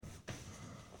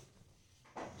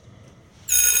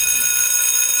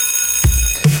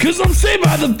'cause I'm saved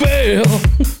by the bell.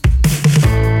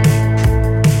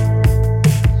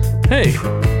 Hey,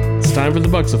 it's time for the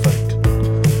Bucks Effect.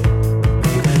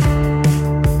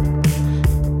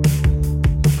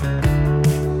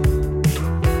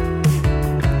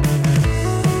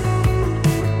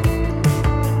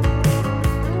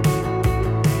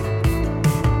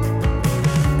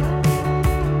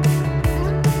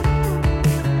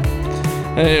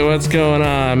 Hey, what's going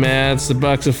on, man? It's the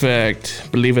Bucks Effect.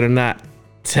 Believe it or not.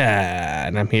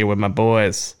 And I'm here with my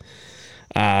boys,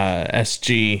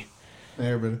 SG.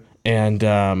 Hey, everybody. And,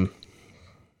 The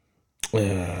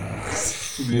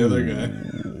other guy.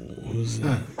 who's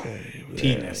that guy?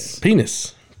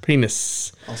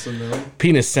 Penis. Also known.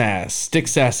 Penis sass. Stick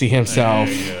sassy himself.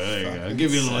 There you go. I'll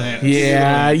give you a little hint.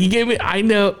 Yeah, you gave me, I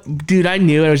know. Dude, I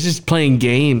knew. I was just playing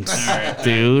games,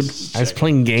 dude. I was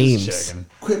playing games. Checking.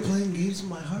 Quit playing games in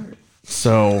my heart.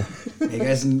 So, Hey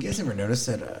guys, you guys ever notice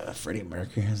that Freddie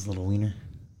Mercury has a little wiener?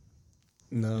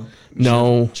 No.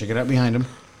 no. Check it out behind him.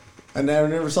 I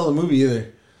never saw the movie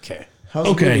either. Okay. How's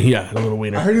the Okay, movie? yeah, a little I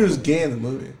wiener. heard he was gay in the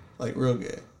movie. Like, real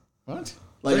gay. What?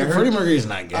 Like, I heard- Freddie Mercury's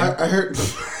not gay. I heard...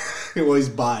 well, he's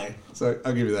bi. So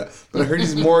I'll give you that. But I heard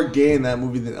he's more gay in that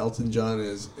movie than Elton John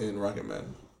is in Rocket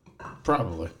Man.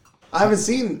 Probably. I haven't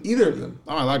seen either of them.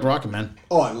 Oh, I like Rocket Man.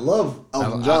 Oh, I love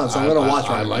Elton John, so I'm going to watch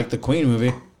I Rocket like the Queen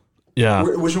movie. Yeah.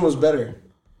 Man. Which one was better?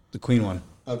 The Queen one.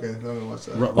 Okay, I'm going to watch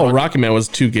that. Oh, Rocket Man was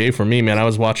too gay for me, man. I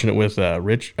was watching it with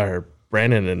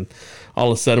Brandon, and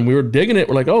all of a sudden we were digging it.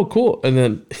 We're like, oh, cool. And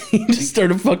then he just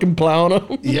started fucking plowing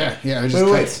him. Yeah. It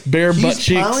just Wait. Bare He's butt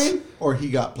cheeks. plowing or he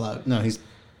got plowed? No, he's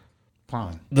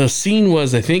plowing. The scene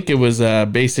was, I think it was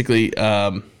basically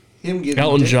Him getting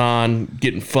Elton dick- John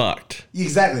getting fucked.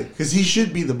 Exactly, because he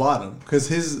should be the bottom. Because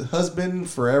his husband,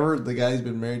 forever, the guy he's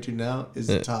been married to now, is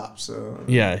the top. So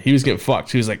Yeah, he was getting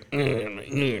fucked. He was like,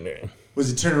 was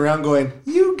he turning around going,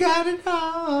 "You got it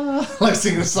all," like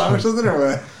singing a song or something, or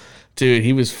what? dude,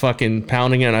 he was fucking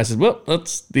pounding it. And I said, well,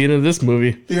 that's the end of this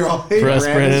movie. You're all, hey, For us,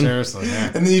 Brandon. Seriously,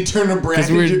 yeah. And then you turn to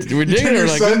Brandon. we're you digging turn to your it,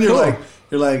 like, son. oh, You're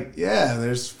cool. like, yeah.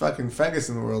 There's fucking faggots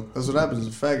in the world. That's what happens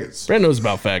with faggots. Brand knows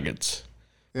about faggots.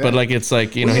 Yeah. But, like, it's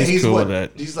like, you know, Well, he's cool what, with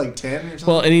it. He's like 10 or something.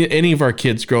 Well, any of our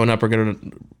kids growing up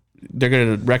they're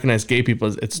gonna recognize gay people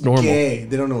as it's normal, Gay.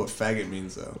 They don't know what faggot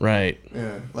means though. right?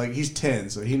 Yeah, like he's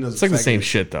 10, so he knows. It's like the faggot same is.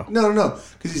 shit though. No,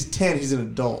 because he's 10. He's an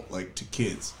adult, like to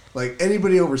kids. Like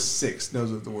anybody over 6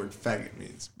 knows what the word faggot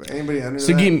means, but anybody under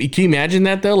So that, can you imagine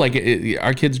that though? Like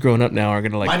our kids growing up now are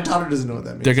gonna like my daughter doesn't know what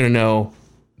that means.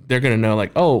 they're gonna know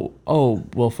like oh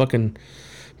well fucking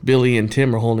Billy and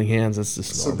Tim are holding hands. That's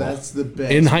just So normal. that's the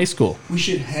best. In high school. we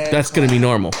should have. That's gonna be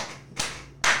normal.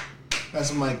 That's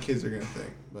what my kids are gonna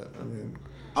think. But I mean,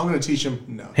 I'm gonna teach them.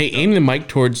 No, Hey, aim the mic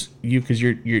towards you because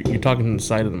you're talking to the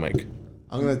side of the mic.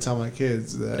 I'm gonna tell my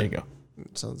kids that. There you go.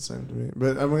 It sounds the same to me,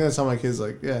 but I'm gonna tell my kids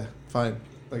like, yeah, fine.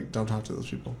 Like, don't talk to those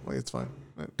people. Like, it's fine.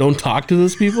 Don't talk to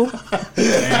those people.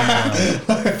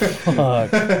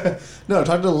 No,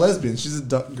 talk to the lesbian. She's a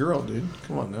girl, dude.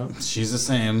 Come on now. She's the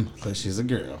same, but she's a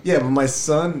girl. Yeah, but my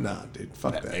son, nah, dude.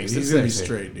 Fuck that. makes He's it gonna be sexy.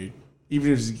 straight, dude.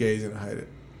 Even if he's gay, he's gonna hide it.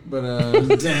 But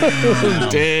Damn.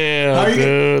 Damn, How you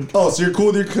dude. oh, so you're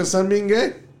cool with your son being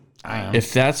gay? I am.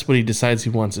 If that's what he decides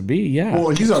he wants to be, yeah. Well,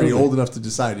 he's already absolutely. old enough to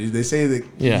decide. Dude. They say that.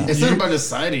 Yeah. It's not about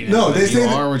deciding. No, It's they like say you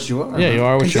that- are what you are. Yeah, you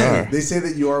are what you Exactly. are. They say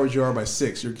that you are what you are by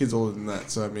 6. Your kid's older than that.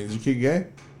 So I mean, is your kid gay?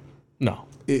 No.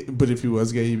 But if he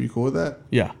was gay, you'd be cool with that.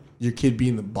 Yeah. Your kid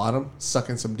being the bottom,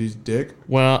 sucking some dude's dick.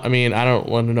 Well, I mean, I don't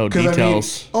want to know 'Cause,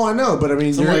 details. I mean, I know, but I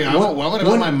mean, So you're, like, why would I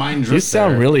let my mind drift You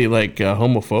sound there? really like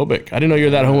homophobic. I didn't know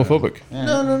you're that homophobic.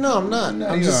 No, I'm not.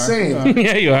 I'm you just are. saying.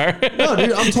 Yeah, you are. No,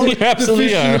 dude, I'm totally. You absolutely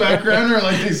Fish in the are. background are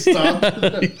like they stop.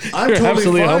 I'm You're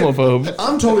totally absolutely fine. homophobe.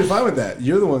 I'm totally fine with that.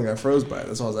 You're the one that got froze by it.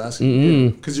 That's all I was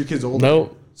asking. Because your kid's older.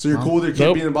 Nope. So you're cool with your kid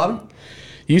Nope. being the bottom?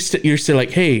 You're still like,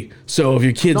 hey, so if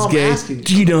your kid's No, I'm gay, asking.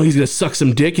 do you know he's gonna suck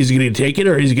some dick? Is he gonna take it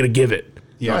or is he gonna give it?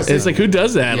 Yeah, I And it's like, who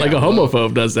does that? like a well,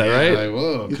 homophobe does that, right? Like,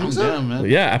 whoa, calm think so? down, man.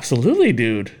 Yeah, absolutely,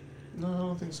 dude. No, I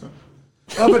don't think so.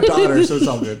 I have a daughter, so it's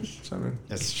all good. So, I mean,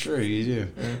 That's true. You do.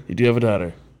 You do have a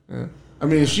daughter. yeah. I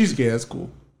mean, if she's gay, that's cool.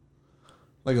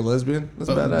 Like a lesbian? That's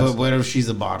But badass. what if she's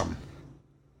a bottom?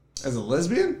 As a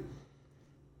lesbian?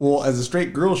 Well, as a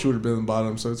straight girl, she would have been the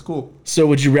bottom, so it's cool. So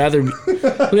would you rather?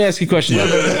 Let me ask you a question.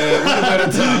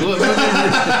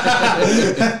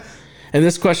 And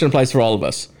this question applies for all of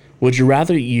us. Would you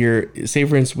rather say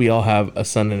for instance we all have a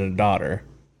son and a daughter,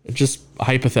 just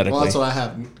hypothetically. Well, that's what I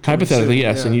have. Hypothetically,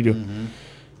 yes, and you do.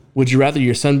 Would you rather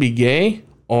your son be gay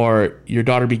or your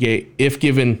daughter be gay if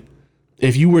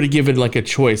you were to give it like a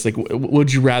choice? Like,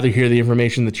 would you rather hear the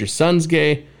information that your son's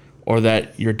gay or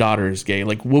that your daughter is gay?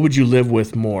 Like, what would you live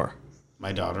with more?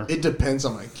 My daughter. It depends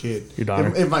on my kid. Your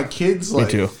daughter? If my kid's like,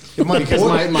 too. if my Because boy,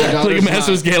 my Like daughter's a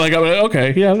master's not, gay, like I'm like,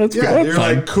 okay, yeah, that's good. yeah, That's you're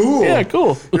fine. like cool. Yeah,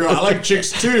 cool. You're, I like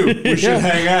chicks too. We should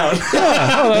hang out.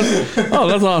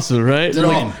 That's awesome, right? They're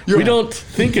Like, all- we don't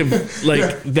think of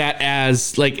like that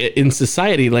as like in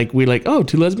society. Like we're like, oh,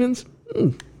 two lesbians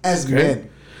As men,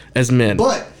 as men.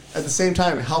 but at the same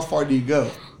time, how far do you go?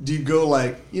 Do you go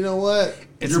like, you know what?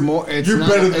 it's you're, more. It's you're not,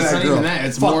 better than it's that not girl. even that.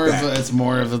 It's Fuck more that. of. It's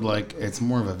more of a like. It's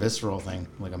more of a visceral thing,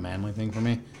 like a manly thing for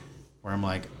me, where I'm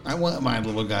like, I want my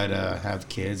little guy to have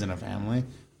kids and a family.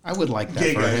 I would like that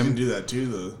Gay for guys can him. do that too,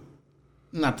 though.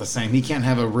 Not the same. He can't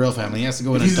have a real family. He has to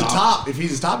go and If he's a adopt. top, if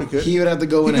he's a top, he could. He would have to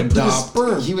go and He could put his adopt.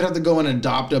 sperm. He would have to go and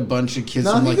adopt a bunch of kids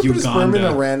No, from he like could put his sperm in a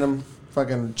Uganda. random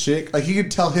fucking chick. Like he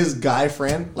could tell his guy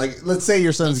friend. Like let's say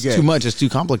your son's gay. Too much. It's too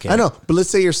complicated. I know, but let's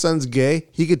say your son's gay.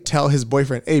 He could tell his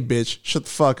boyfriend, "Hey, bitch, shut the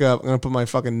fuck up. I'm gonna put my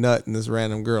fucking nut in this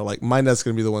random girl. Like my nut's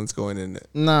gonna be the one that's going in it."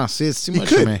 No, see, it's too He much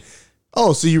could. for me.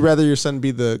 Oh, so you rather your son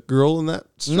be the girl in that?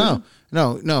 situation?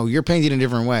 No. You're painting a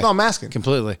different way. No, I'm asking.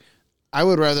 Completely. I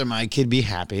would rather my kid be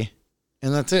happy,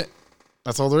 and that's it.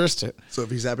 That's all there is to it. So if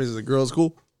he's happy as a girl, it's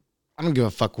cool. I don't give a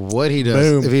fuck what he does.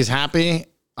 Boom. If he's happy,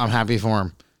 I'm happy for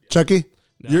him. Chucky,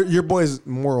 your boy's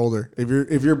more older.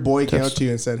 If your boy came up to you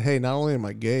and said, "Hey, not only am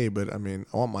I gay, but I mean,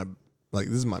 I want my this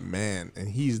is my man, and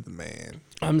he's the man."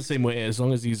 I'm the same way. As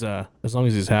long as he's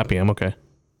happy, I'm okay.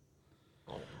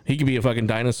 He could be a fucking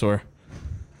dinosaur.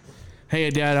 Hey,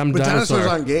 Dad, I'm a But dinosaur. dinosaurs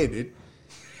aren't gay, dude.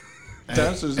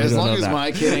 Dinosaurs. As don't long know as that.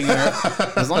 my kid ain't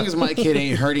as long as my kid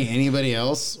ain't hurting anybody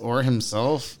else or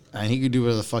himself, and he could do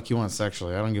whatever the fuck he wants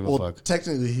sexually. I don't give a Well, fuck.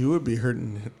 technically, he would be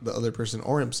hurting the other person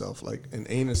or himself. Like an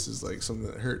anus is like something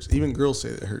that hurts. Even girls say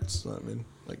it hurts. So, I mean,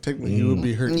 like technically, he would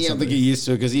be hurting. You have to something. get used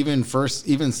to it because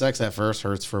even sex at first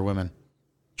hurts for women.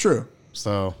 True.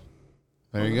 So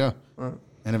there you go.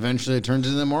 And eventually it turns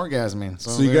into them orgasming.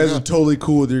 So you there guys go. are totally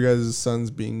cool with your guys'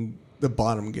 sons being the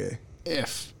bottom gay.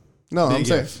 If No, I'm Big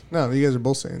saying if. no. You guys are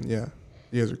both saying yeah.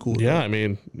 You guys are cool. With Yeah, that. I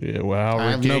mean, yeah, well, I however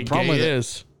have no gay, problem gay with it.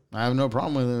 is. I have no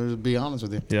problem with it, to be honest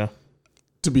with you. Yeah.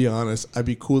 To be honest, I'd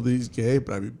be cool that he's gay,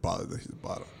 but I'd be bothered that he's the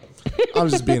bottom. I'm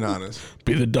just being honest.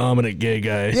 Be the dominant gay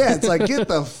guy. Yeah, it's like get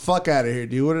the fuck out of here,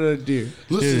 dude. What did I do?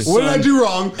 Listen, What did I son, do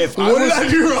wrong? if What I did was- I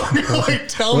do wrong? Like,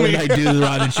 tell What me. did I do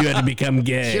wrong that you had to become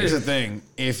gay? Here's the thing.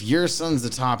 If your son's the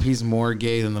top, he's more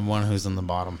gay than the one who's on the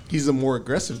bottom. He's a more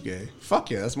aggressive gay. Fuck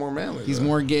yeah, that's more manly. He's though.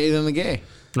 more gay than the gay.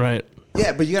 Right.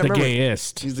 Yeah, but you gotta The remember.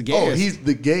 gayest. He's the gayest. Oh, he's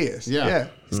the gayest. Yeah,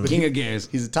 He's the king of gays.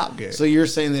 he's the top gay. So you're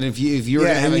saying that if you were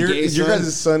Yeah, to have and a your- gay your son,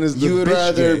 guys' son is the you would bitch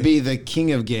rather gay. be the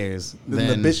king of gays Than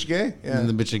than the bitch gay. Yeah. than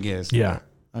the bitch of gays. Yeah.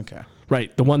 Okay.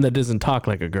 Right. The one that doesn't talk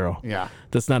like a girl. Yeah.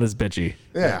 That's not as bitchy.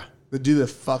 yeah. The dude that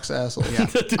fucks assholes. Yeah.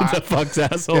 The dude that fucks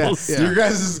assholes. Yeah. Your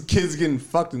guys' kids getting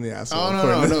fucked in the asshole. Oh, no,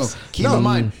 according no, to no. this. Keep in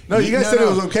mind. No, you guys said it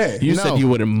was okay. You No. said you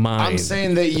wouldn't mind. I'm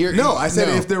saying that you're. No, I said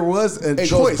no. if there was a goes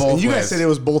choice, and both you guys ways. said it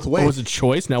was both ways. What was a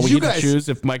choice? Now we You get guys- to choose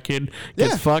if my kid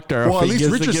gets Yeah. fucked or Well, if at he least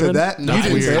gets Richard the said given. that. No, You I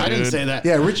didn't didn't, say I it. didn't say that.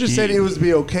 Yeah, Richard said it was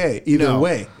be okay either No.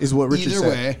 way is what Richard Either said.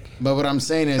 way, but what I'm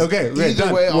saying is, Okay, either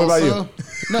done. way. What about Also,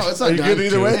 no, it's not Are you done. good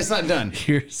either way? It's not done.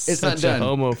 You're It's not such done. a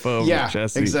homophobe, Yeah,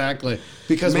 Jesse. exactly.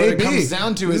 Because what it Maybe. comes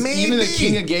down to is even the Maybe.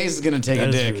 king of gays is going to take That a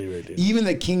is dick. really weird, dude. Even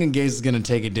the king of gays is going to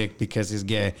take a dick because he's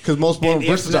gay. Because most of them And are if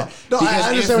versatile. not- No, because I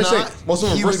understand if what you're not, saying. Most of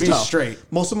them he are would be versatile. straight.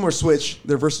 Most of them are switch.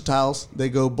 They're versatiles. They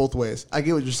go both ways. I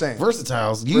get what you're saying.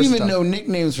 Versatiles. You Versatile. even know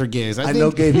nicknames for gays. I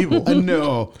know gay people.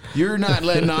 No, you're not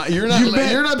letting. You're not.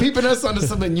 met- You're not peeping us onto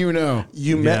something you know.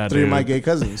 You met Yeah, 3 of my dude. gay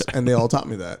cousins, and they all taught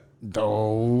me that.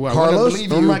 Oh, I wanna Carlos, believe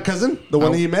remember you. my cousin, the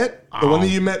one that you met, the one that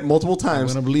you met multiple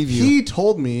times. gonna believe you. He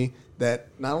told me that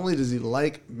not only does he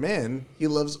like men, he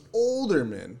loves older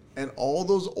men, and all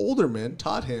those older men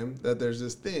taught him that there's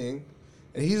this thing,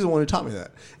 and he's the one who taught me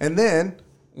that. And then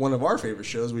one of our favorite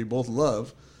shows we both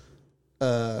love,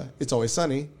 It's Always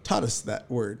Sunny, taught us that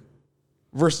word,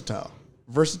 versatile.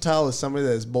 Versatile is somebody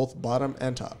that is both bottom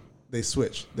and top. They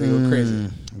switch. They go crazy.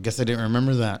 I guess I didn't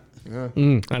remember that. I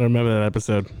don't remember that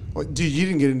episode. Well, dude, you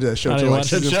didn't get into that show I until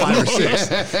didn't like watch that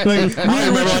season show. 5 or 6. Like,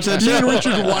 me and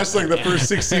Richard watched like the first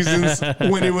 6 seasons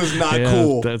when it was not Yeah,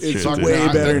 cool. that's It's true, dude. way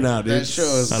That- better that- now, dude. that show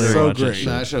is I didn't so watch it. great.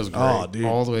 That show's great. Oh, dude,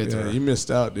 all the way yeah, through. you missed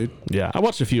out, dude. Yeah, I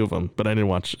watched a few of them, but I didn't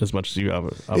watch as much as you have.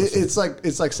 obviously.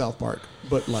 It's like South Park,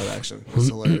 but live action. It's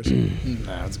hilarious.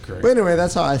 That's great. But anyway,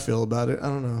 that's how I feel about it. I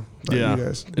don't know about yeah, you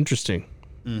guys. interesting.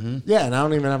 Yeah, and I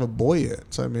don't even have a boy yet,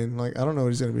 so I mean, like, I don't know what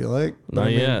he's gonna be like. But Not I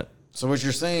mean, yet. So what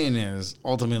you're saying is,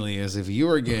 ultimately, is if you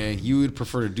were gay, you would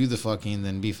prefer to do the fucking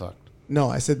than be fucked. No,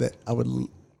 I said that I would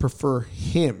prefer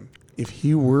him if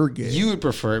he were gay. You would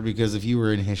prefer it because if you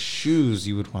were in his shoes,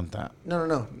 you would want that.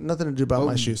 No. Nothing to do about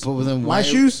my shoes. But then my why-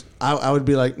 shoes, I would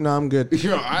be like, no, I'm good.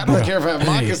 You know, I don't care if I have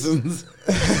moccasins.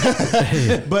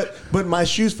 But my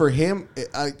shoes for him,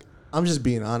 I'm just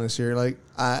being honest here. Like,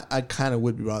 I kind of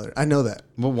would be bothered. I know that.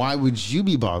 But why would you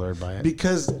be bothered by it?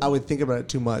 Because I would think about it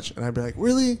too much. And I'd be like,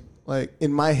 really? Like,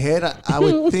 in my head, I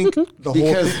would think the whole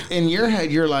Because thing. in your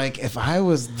head, you're like, if I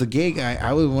was the gay guy,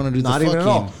 I would want to do Not the even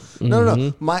fucking. at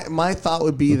all. No. My thought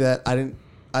would be that I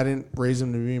didn't raise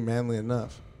him to be manly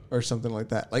enough. Or something like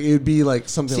that. Like, it would be like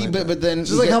something See, like but that. then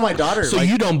Just like how my daughter. So like,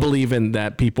 you don't believe in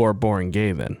that people are born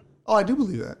gay then? Oh, I do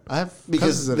believe that. I have cousins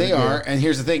Because that they gay. are, and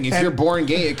here's the thing: if And- you're born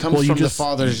gay, it comes Well, you from just- the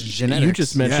father's genetics. You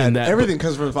just mentioned that everything but-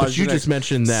 comes from the but father's you genetics, just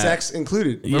mentioned that sex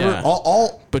included. Remember, Yeah.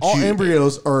 all But all you-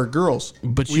 embryos are girls.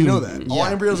 But we you- know that all Yeah.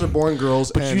 embryos are born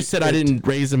girls. But you said I didn't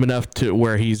raise him enough to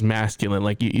where he's masculine.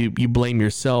 Like you blame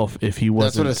yourself if he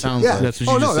wasn't. That's what it sounds Yeah. like. That's what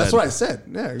oh you no, just that's said. what I said.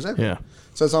 Yeah, exactly. Yeah.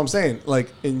 So that's what I'm saying. Like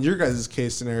in your guys'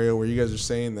 case scenario, where you guys are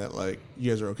saying that like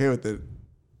you guys are okay with it.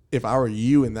 If I were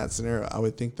you in that scenario, I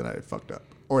would think that I fucked up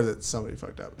or that somebody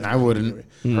fucked up. I wouldn't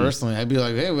personally. I'd be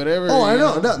like, hey, whatever. Oh, I you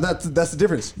know. No, that's the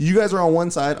difference. You guys are on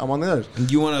one side. I'm on the other.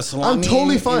 You want a salami I'm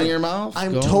totally fine. in your mouth?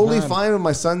 I'm Go totally ahead. fine with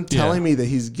my son telling me that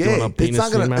he's gay. want a penis It's not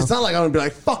in your gonna. mouth? It's not like I'm gonna be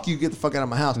like, "Fuck you, get the fuck out of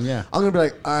my house." Yeah. I'm gonna be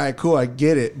like, "All right, cool, I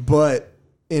get it," but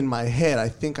in my head, I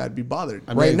think I'd be bothered.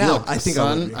 I'd be Right like, now, look, I think son,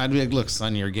 I would be. I'd be like, look,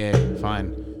 son, you're gay.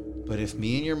 Fine. But if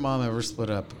me and your mom ever split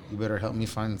up, you better help me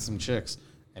find some chicks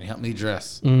and help me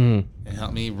dress and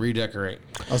help me redecorate.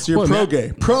 Oh, so you're Well, pro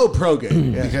gay, pro gay.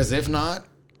 Yeah. Because if not,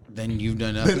 then you've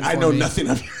done nothing. Then I for know me. nothing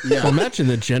of you. Yeah. Well, imagine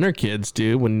the Jenner kids,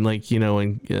 dude. When when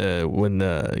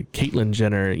Caitlyn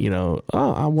Jenner,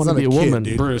 I want to not be a a kid, woman.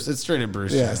 dude. Bruce, it's straight at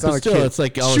Bruce. Yeah, it's But not a still, kid. it's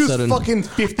like all she of a was sudden- fucking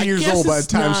 50 years guess old by the it's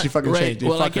time not- she fucking right, changed. Dude.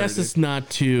 Well, Fuck I guess her, it's not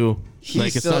too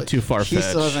it's not too far He fetched.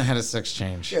 still hasn't had a sex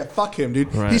change. dude. Yeah, fuck him,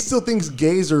 dude. Right. He still thinks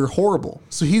gays are horrible,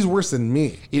 so he's worse than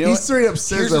me. You know he what? straight up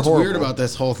says Here's they're what's horrible. weird about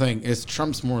this whole thing is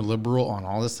Trump's more liberal on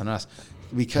all this than us.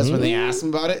 Because when they asked him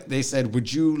about it, they said,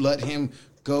 "Would you let him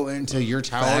go into your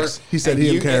tower?" Facts. He said and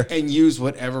he didn't care. and use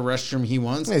whatever restroom he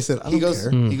wants. Yeah, he said, "I he don't goes,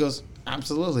 care." He goes,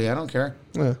 "Absolutely, I don't care."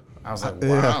 Yeah. I was like, Yeah.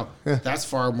 "Wow, Yeah. that's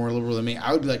far more liberal than me."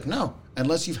 I would be like, "No,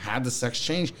 unless you've had the sex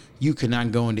change, you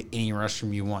cannot go into any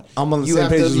restroom you want. I'm on the you same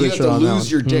have page to, as You have Richard to on that lose one.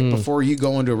 your dick before you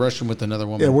go into a restroom with another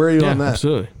woman." Yeah, where are you Yeah, on that?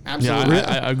 absolutely. Absolutely.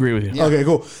 Yeah, I agree with you. Yeah. Okay,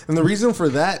 cool. And the reason for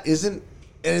that isn't,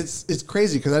 and it's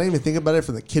crazy because I didn't even think about it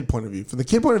from the kid point of view. From the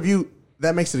kid point of view,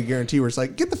 that makes it a guarantee where it's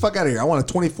like, get the fuck out of here. I want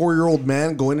a 24-year-old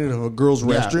man going into a girl's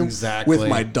Yeah, restroom exactly. with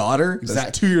my daughter that's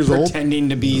Exact- 2 years old. pretending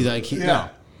to be like, no.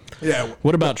 Yeah.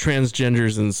 What about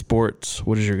transgenders in sports?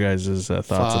 What is your guys' thoughts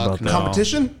about that? no.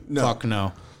 Competition? No. Fuck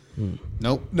no.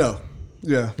 Nope. No.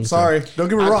 Yeah. Sorry. Don't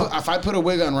get me wrong. If I put a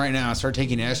wig on right now, I start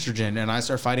taking estrogen, and I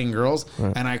start fighting girls,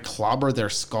 and I clobber their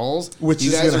skulls, Which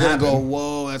you is guys gonna are gonna go, happen.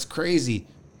 "Whoa, that's crazy."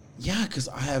 Yeah, because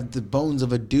I have the bones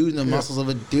of a dude and the muscles of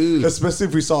a dude. Especially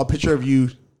if we saw a picture of you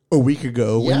a week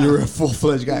ago when Yeah. you were a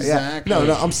full-fledged guy. Exactly. Yeah.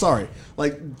 No, I'm sorry.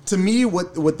 Like to me,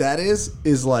 what that is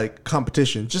like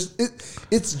competition.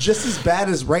 It's just as bad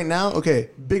as right now. Okay,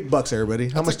 big bucks, everybody.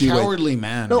 How That's much a do you weigh? cowardly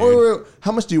man. No, dude. wait.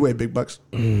 How much do you weigh, big bucks?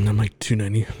 I'm like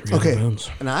 290, 300 Okay, pounds.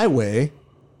 and I weigh.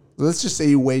 Let's just say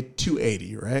you weigh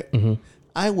 280, right?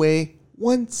 I weigh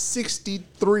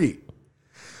 163.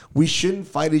 We shouldn't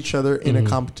fight each other in a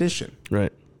competition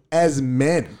Right. as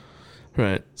men.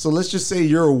 Right. So let's just say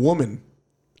you're a woman.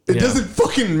 It Yeah. doesn't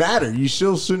fucking matter. You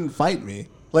still shouldn't fight me.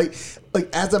 Like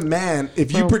as a man,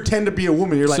 if you Well, pretend to be a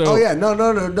woman, you're like, so- oh yeah,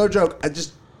 no joke. I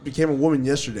just became a woman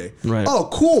yesterday. Right. Oh,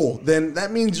 cool. Then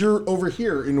that means you're over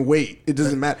here in weight. It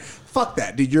doesn't matter. Fuck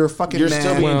that, dude. You're a fucking You're man.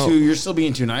 still being Well- you're still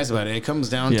being too nice about it. It comes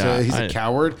down Yeah, to he's a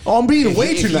coward. Oh, I'm being If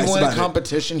way he, too if nice he won about a it.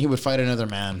 competition, he would fight another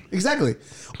man. Exactly.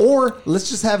 Or let's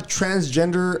just have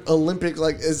transgender Olympic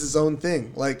like as its own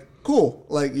thing. Like, cool.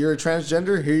 Like you're a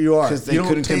transgender, here you are. 'Cause they You don't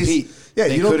couldn't compete. Yeah,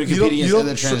 They you don't couldn't you compete don't, you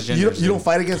against don't, other you don't, transgenders. you don't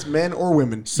fight against men or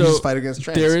women. So you just fight against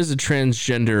trans. there is a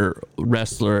transgender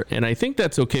wrestler, and I think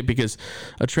that's okay because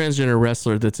a transgender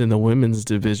wrestler that's in the women's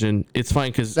division, it's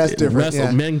fine because That's different,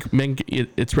 yeah.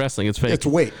 it's wrestling, it's fake. It's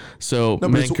weight. So No,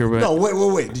 but men it's, can, no,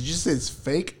 wait. Did you say it's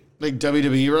fake? Like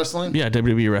WWE wrestling? yeah,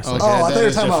 WWE wrestling. Okay. Oh, I that thought you were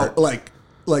is talking different. about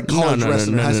like college no,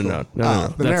 wrestling in high school. no. Then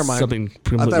That's never mind. something I thought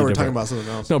we completely were talking different. about something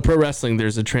else. No, pro wrestling.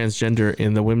 There's a transgender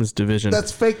in the women's division.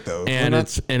 That's fake though. and We're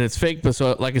not- it's fake. But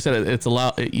so, like I said, it's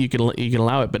you can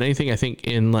allow it. But anything I think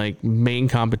in like main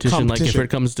competition, like if Competition. it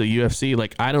comes to UFC,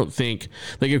 like I don't think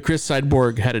like if Chris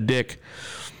Cyborg had a dick,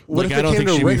 What Like if I it don't came think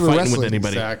to she'd be regular fighting wrestling? with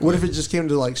anybody. Exactly. What if it just came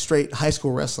to like straight high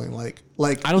school wrestling? Like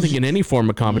I don't think in any form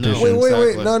of competition. wait,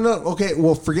 Exactly. no. Okay,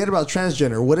 well, forget about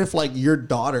transgender. What if like your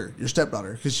daughter, your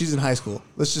stepdaughter, because she's in high school.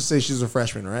 Let's just say she's a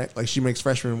freshman, right? Like she makes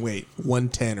freshman weight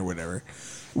 110 or whatever.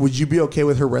 Would you be okay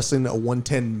with her wrestling a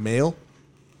 110 male?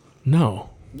 No.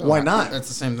 Why not? That's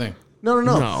the same thing. No.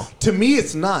 No. To me,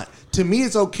 it's not. To me,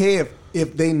 it's okay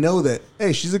if they know that,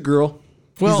 hey, she's a girl,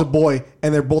 he's Well, a boy,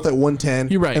 and they're both at 110.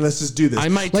 You're right. And let's just do this. I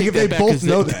might like take if that they back both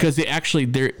know that. because they actually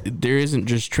there isn't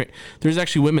just there's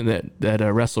actually women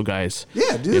that wrestle guys.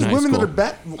 Yeah, dude, in there's high women that school. are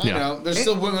back. I know. There's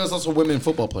still women. There's also women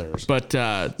football players. But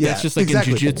that's just like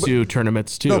exactly. in jiu-jitsu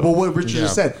tournaments too. No, but what Richard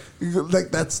just Yeah. said, like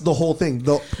that's the whole thing.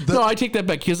 The, No, I take that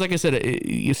back because, like I said,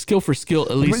 skill for skill,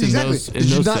 at least exactly. in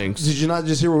those not, things. Did you not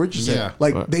just hear what Richard said? Yeah.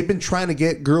 Like What? they've been trying to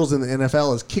get girls in the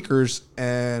NFL as kickers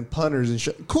and punters and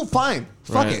shit. Cool, fine,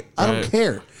 fuck Right, it. I don't right.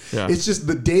 care. Yeah. It's just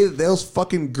the day that those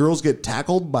fucking girls get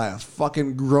tackled by a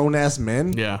fucking grown ass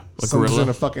man. Yeah, a something's gorilla.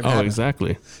 gonna fucking Oh, happen.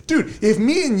 exactly. Dude, if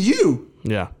me and you,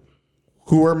 Yeah.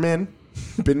 who are men,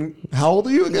 been how old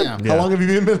are you again? Yeah. How Yeah. long have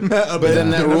you been? But then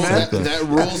that been a rule, man? that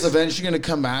rule's eventually going to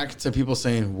come back to people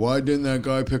saying, "Why didn't that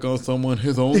guy pick out someone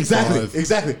his own Exactly, size?"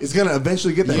 exactly. It's gonna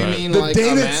eventually get there. You mean the like day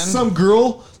a that man? some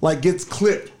girl like gets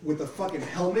clipped with a fucking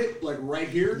helmet, like right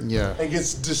here, Yeah. and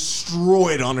gets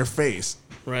destroyed on her face.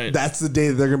 Right. That's the day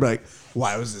that they're gonna be like,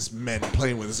 "Why was this man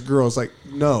playing with this girl?" It's like,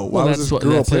 no, why Well, was this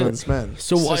girl playing with this man?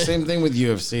 So It's why? the same thing with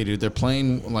UFC, dude. They're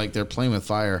playing with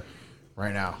fire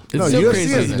right now. It's No, so UFC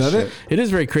crazy. has done it. It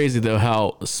is very crazy though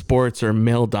how sports are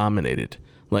male dominated.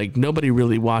 Like nobody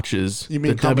really watches You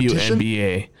mean the competition?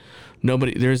 WNBA.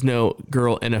 Nobody. There's no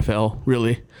girl NFL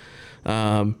really.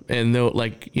 And no,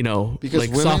 like Because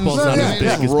like women's, softball's not as big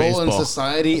women's as role in baseball.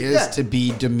 society is Yeah. to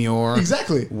be demure,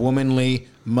 Exactly. womanly,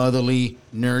 motherly,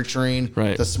 nurturing,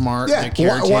 Right. the smart, Yeah, the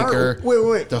caretaker,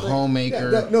 wait, the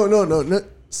homemaker. Yeah, no.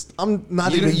 I'm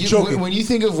not even joking. When you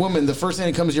think of women, the first thing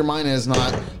that comes to your mind is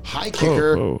not high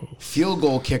kicker, whoa. field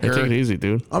goal Hey, kicker. take it easy,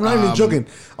 dude. I'm not even joking.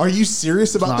 Are you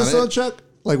serious about not this, it. though, Chuck?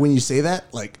 Like when you say that,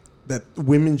 like that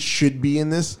women should be in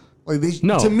this. Like they,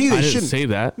 No, to me, they I didn't shouldn't say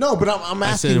that. No, but I'm I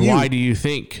asking said, you. why do you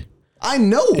think I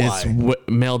know it's why.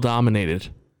 male dominated?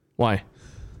 Why?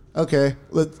 Okay,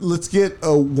 let's get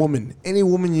a woman, any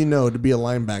woman you know, to be a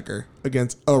linebacker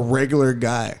against a regular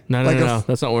guy. No, Like a no.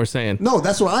 That's not what we're saying. No,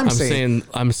 that's what I'm saying.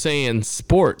 I'm saying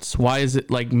sports. Why is it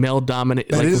like male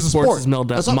dominated? That Like is a sports sport. is male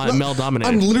That's not- male dominated.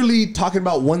 I'm literally talking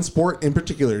about one sport in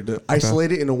particular to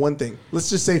isolate it into one thing. Let's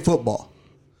just say football.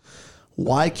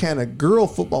 Why can't a girl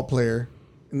football player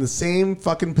in the same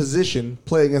fucking position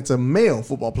play against a male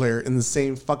football player in the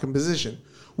same fucking position?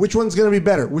 Which one's going to be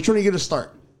better? Which one are you going to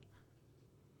start?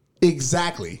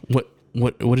 Exactly.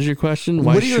 What is your question?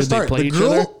 Why What are you going to should they start? play The each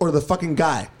girl other? or the fucking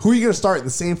guy? Who are you going to start in the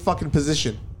same fucking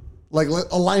position? Like a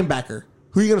linebacker.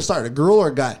 Who are you going to start? A girl or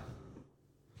a guy?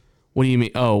 What do you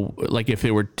mean? Oh, like if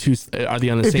they were two, are they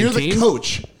on the If same you're team? the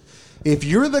coach. If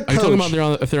you're the Are you talking coach.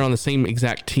 about if they're on the same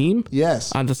exact team?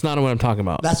 Yes. That's not what I'm talking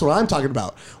about. That's what I'm talking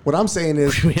about. What I'm saying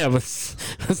is, We have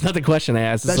that's not the question I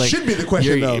asked. It's That should be the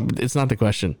question, though. It's not the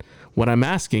question. What I'm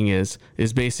asking is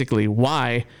basically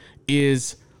why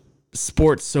is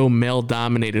sports so male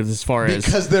dominated as far as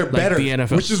because they're like, better, the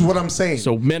NFL? which is what I'm saying.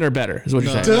 So men are better, is what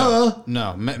you're saying. Duh.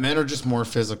 No, men are just more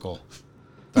physical.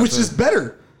 Which is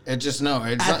better. It just no.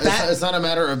 It's At not, that- it's not a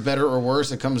matter of better or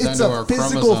worse. It comes down It's to a our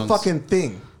physical chromosomes. fucking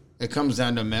thing. It comes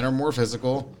down to men are more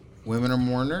physical, women are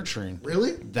more nurturing.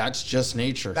 Really? That's just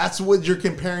nature. That's what you're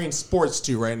comparing sports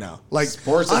to right now. Like,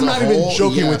 Sports as I'm a not whole, even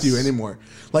joking with yes. you anymore.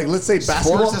 Like, let's say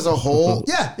basketball. Sports as a whole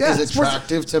Yeah, is sports-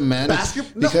 attractive to men No,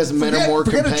 because men are more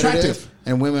forget competitive attractive.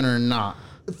 and women are not.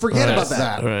 Forget Right. about that.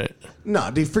 That. All right. No,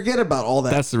 dude, forget about all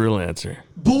that. That's the real answer.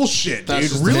 bullshit, That's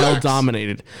dude. just Really? Male Facts.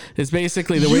 dominated. It's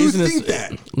basically the You reason think is.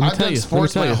 that? Let me I've tell done you.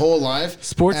 sports let me my tell you. whole life.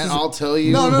 Sports and is- I'll tell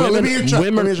you. No, let women, me hear Chuck.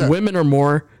 Let me hear Chuck. women are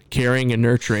more caring and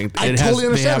nurturing. I totally They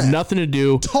understand have that. nothing to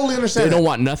do. Totally understand They don't that.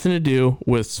 want nothing to do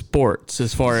with sports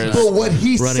as far as. But what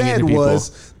he running said into people.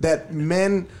 was that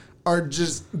men are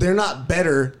just, they're not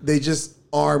better. They just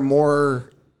are more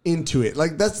into it.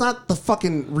 Like, that's not the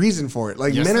fucking reason for it.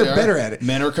 Like, Yes, men they are better at it.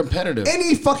 Men are competitive.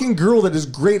 Any fucking girl that is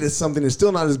great at something is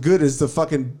still not as good as the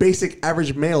fucking basic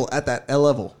average male at that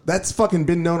level. That's fucking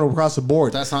been known across the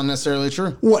board. That's not necessarily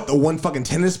true. What, the one fucking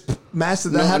tennis match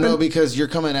that happened? No, because you're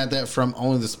coming at that from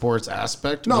only the sports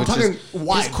aspect. No, I'm which talking is,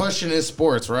 wide. His question is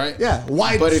sports, right? Yeah,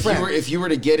 wide But if spread. you were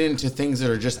to get into things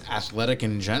that are just athletic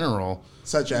in general,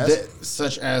 Such as?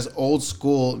 such as old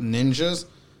school ninjas,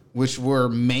 which were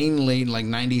mainly like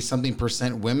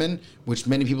 90-something% women, which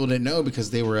many people didn't know because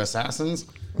they were assassins.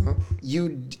 Uh-huh.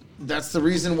 That's the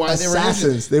reason why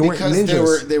Assassins. they were They weren't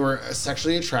because ninjas. they were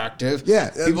sexually attractive. Yeah,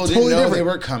 people totally didn't know different. they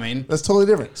were coming. That's totally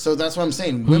different. So that's what I'm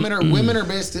saying. Women are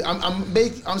basically.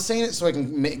 I'm saying it so I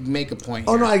can make a point.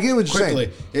 Oh, no, here. I get what you're saying.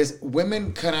 Quickly, is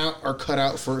women are cut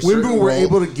out for a Women certain were role.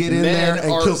 able to get in Men there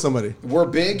and kill somebody. We're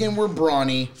big and we're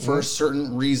brawny for a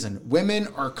certain reason. Women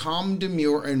are calm,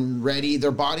 demure, and ready.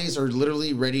 Their bodies are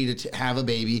literally ready to have a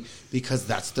baby because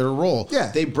that's their role.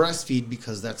 Yeah. They breastfeed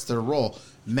because that's their role.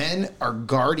 Men are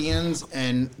guardians,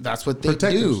 and that's what they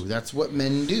Protectors. do. That's what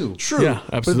men do. True. Yeah,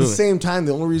 But at absolutely. the same time,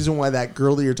 the only reason why that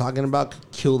girl that you're talking about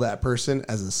could kill that person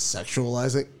as a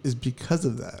sexualizing is because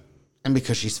of that. And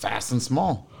because she's fast and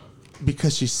small.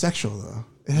 Because she's sexual, though.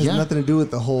 It has Yeah. nothing to do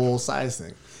with the whole size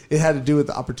thing. It had to do with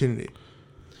the opportunity.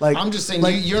 Like I'm just saying,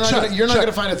 like you're not Chuck, going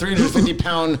to find a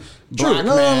 350-pound black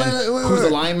No, man wait, who's a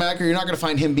wait. linebacker. You're not going to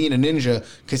find him being a ninja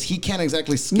because he can't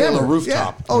exactly scale Never. a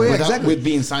rooftop Yeah. Oh, yeah, without, exactly. with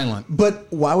being silent. But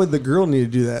why would the girl need to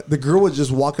do that? The girl would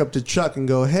just walk up to Chuck and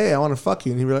go, "Hey, I want to fuck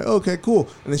you," and he'd be like, "Okay, cool,"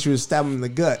 and then she would stab him in the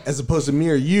gut, as opposed to me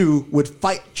or you would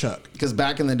fight Chuck. Because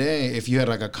back in the day, if you had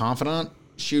like a confidant,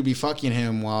 she would be fucking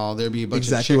him while there'd be a bunch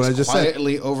Exactly of what chicks I just said.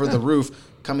 quietly over the roof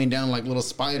coming down like little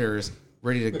spiders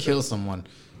ready to kill someone.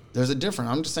 There's a difference.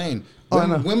 I'm just saying. Oh, I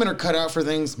know. Women are cut out for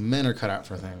things. Men are cut out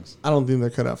for things. I don't think they're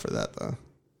cut out for that though.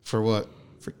 For what?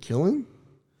 For killing?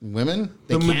 Women?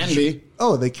 They The can maj- be.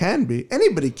 Oh, they can be.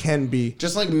 Anybody can be.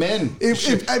 Just like men. If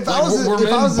I Like, was a- were if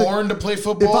I men was a- born to play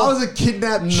football? If I was a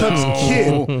kidnapped Chuck's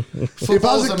kid, if I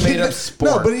Football's was a a made-up kidnap,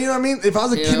 sport. no, but you know what I mean. If I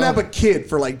was a You kidnap know? a kid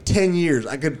for like 10 years,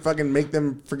 I could fucking make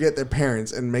them forget their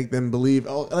parents and make them believe.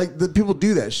 Oh, like the people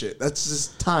do that shit. That's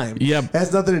just time. Yep. It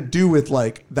has nothing to do with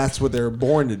like that's what they're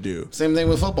born to do. Same thing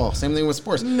with football. Same thing with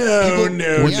sports. No,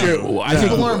 no. I think-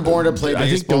 people aren't born to play baseball. I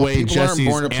think the way People aren't Jesse's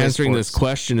born to play answering this sports.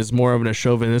 question is more of in a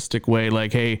chauvinistic way,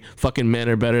 like, hey, fucking men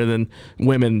are better than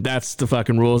women. That's the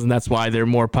fucking rules, and that's why they're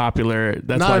more popular.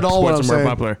 That's Not why at all what sports I'm are more saying.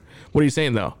 popular. What are you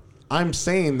saying, though? I'm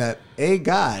saying that a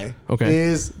guy Okay.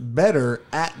 is better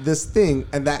at this thing,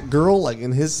 and that girl, like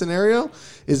in his scenario,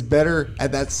 is better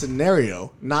at that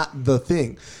scenario, not the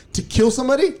thing. To kill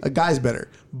somebody, a guy's better.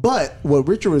 But what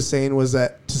Richard was saying was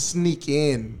that to sneak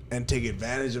in and take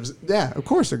advantage of, yeah, of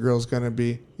course a girl's gonna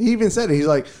be. He even said it. He's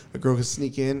like, a girl can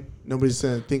sneak in, nobody's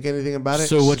gonna think anything about it.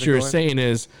 So She's what gonna you're go in. saying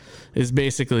is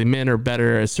basically men are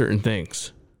better at certain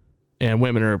things, and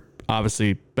women are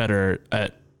obviously better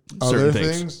at certain Other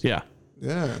things. things? Yeah.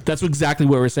 Yeah. That's exactly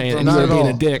what we're saying. And Not you're at being all.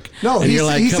 a dick. No, and he you're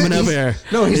said- like he coming said up he's- here.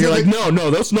 no, he and you're said like,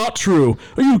 no, that's not true.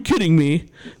 Are you kidding me?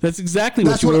 That's exactly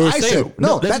That's what what you were I saying. said.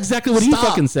 No, that's exactly what he stop.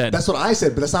 fucking said. That's what I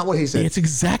said, but that's not what he said. It's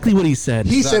exactly what he said.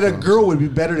 He said a Exactly. girl would be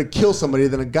better to kill somebody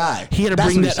than a guy. He had to That's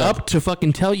bring what he that said. up to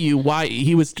fucking tell you why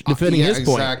he was defending Yeah, his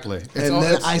point. exactly. It's And all-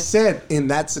 then it's- I said in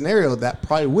that scenario that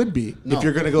probably would be No, if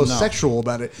you're going to go no. sexual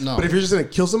about it. No. But if you're just going to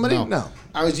kill somebody, no.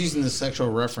 I was using the sexual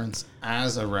reference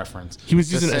as a reference. He was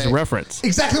To using it as a say- reference.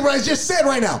 Exactly what I just said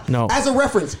right now. No. As a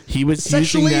reference. He was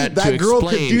Sexually, using that to girl could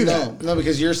explain. do that. No,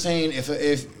 because you're saying if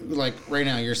like right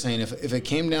now you're saying if it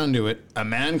came down to it, a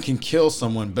man can kill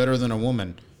someone better than a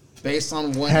woman, based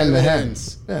on what Hand to hand.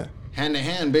 evidence? Yeah. Hand to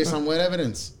hand, based on what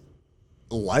evidence?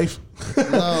 Life.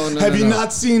 No, Have you no.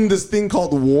 not seen this thing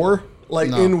called war? Like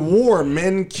No. in war,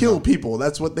 men kill people.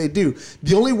 That's what they do.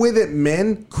 The only way that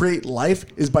men create life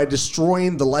is by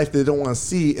destroying the life they don't want to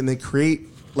see, and they create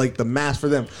like the mass for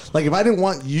them. Like if I didn't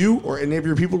want you or any of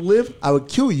your people to live, I would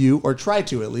kill you or try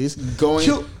to at least.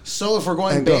 So if we're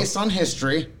going and go. based on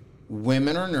history,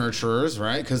 women are nurturers,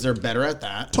 right? Because they're better at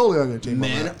that. Totally on your team. on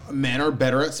that. Men are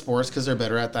better at sports because they're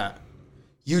better at that.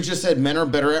 You just said men are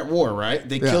better at war, right?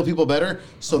 They Yeah. kill people better.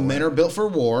 So men are built for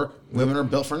war. Women are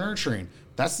built for nurturing.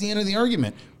 That's the end of the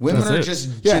argument. Women That's are it. just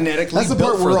Yeah, genetically that's the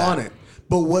built part for we're that. on it.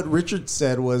 But what Richard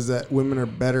said was that women are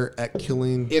better at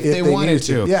killing If they wanted needed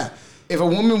to. Yeah. If a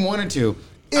woman wanted to.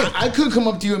 If- I could come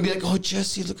up to you and be like, "Oh,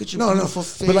 Jesse, look at your No, beautiful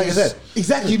face." but like I said,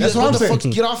 exactly, You'd be that's like, what I'm the saying.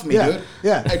 fuck? Get off me, Yeah, dude.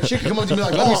 yeah. A chick could come up to me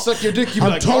like, "Let me suck your dick." You'd be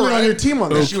I'm like, totally "All on right." your team on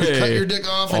that. And she would cut Okay. your dick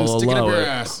off and I'll stick it up allow your it.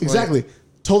 ass. Like, Exactly.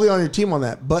 Totally on your team on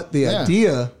that. But the Yeah.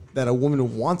 idea that a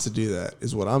woman wants to do that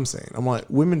is what I'm saying. I'm like,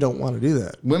 women don't want to do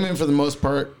that. women, for the most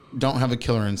part, don't have a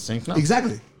killer instinct. No.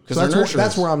 Exactly. 'Cause So they're that's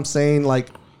nurturers. where I'm saying like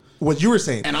what you were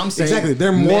saying. And I'm saying exactly.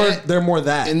 men- They're more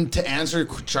that. And to answer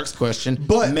Chuck's question,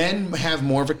 But- men have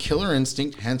more of a killer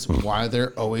instinct, hence why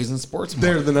they're always in sports. More.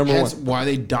 They're the number hence one. why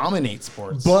they dominate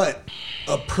sports. But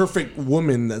a perfect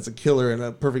woman that's a killer and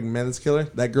a perfect man that's a killer,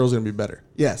 that girl's gonna be better.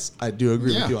 Yes, I do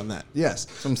agree Yeah. with you on that. Yes,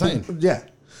 That's what I'm saying. But, yeah.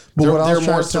 But They're- what I was they're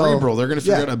trying more to tell- cerebral. They're gonna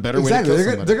figure out a better way to kill They're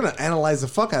somebody. They're gonna analyze the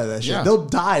fuck out of that shit. Yeah. They'll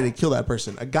die to kill that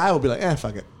person. A guy will be like,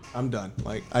 fuck it, I'm done.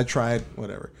 Like I tried,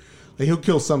 whatever. He'll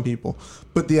kill some people.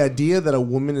 But the idea that a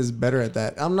woman is better at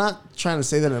that, I'm not trying to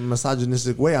say that in a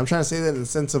misogynistic way. I'm trying to say that in the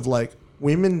sense of like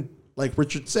women, like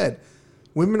Richard said,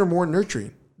 women are more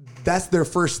nurturing. That's their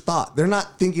first thought. They're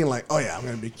not thinking like, oh yeah, I'm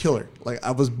going to be a killer. Like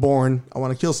I was born, I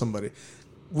want to kill somebody.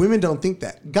 Women don't think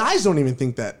that. Guys don't even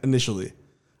think that initially.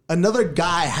 Another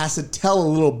guy has to tell a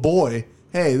little boy,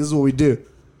 hey, this is what we do.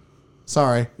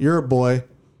 Sorry, you're a boy.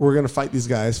 We're going to fight these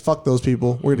guys. Fuck those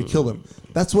people. We're going to kill them.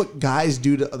 That's what guys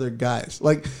do to other guys.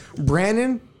 Like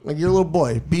Brandon, like you're a little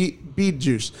boy, beat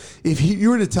Juice. If you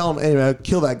were to tell him, hey man,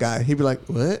 kill that guy, he'd be like,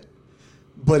 what?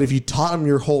 But if you taught him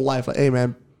your whole life, like, hey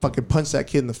man, fucking punch that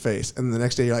kid in the face, and the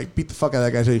next day you're like, beat the fuck out of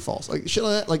that guy until he falls. Like shit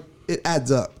like that, like it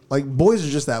adds up. Like boys are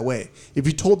just that way. If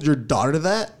you told your daughter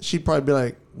that, she'd probably be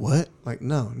like, what? Like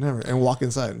no, never, and walk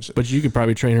inside and shit. But you could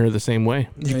probably train her the same way.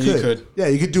 You you could. could. Yeah,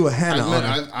 you could do a Hannah on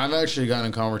her. I've actually gotten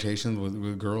in conversations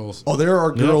with girls. Oh, there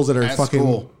are girls that are at fucking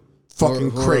school who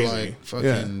are crazy. like,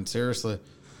 fucking seriously.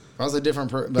 If I was a different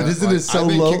person, But isn't it so I've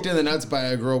been low? kicked in the nuts by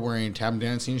a girl wearing tap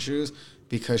dancing shoes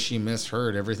because she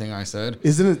misheard everything I said.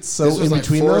 Isn't it so This was in like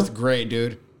between fourth though? grade,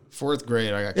 dude. Fourth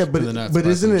grade, I got Yeah, kicked in the nuts. but by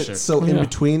isn't some it chick. so in Yeah.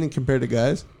 between and compared to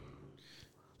guys?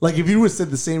 Like if you would have said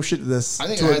the same shit to this I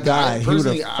think to a guy, he would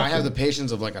personally, have. I have the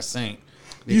patience of like a saint.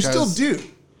 You still because do.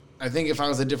 I think if I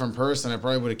was a different person, I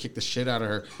probably would have kicked the shit out of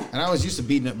her. And I was used to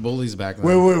beating up bullies back then.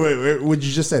 Wait. What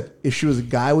you just said? If she was a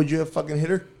guy, would you have fucking hit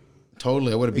her?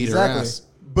 Totally, I would have beat her Exactly. ass.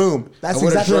 Boom. That's I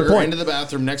would have exactly drug the her point. into the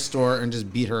bathroom next door and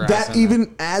just beat her ass. That in even there.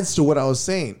 adds to what I was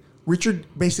saying. Richard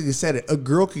basically said it. A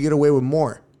girl could get away with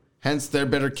more. Hence, they're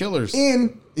better killers.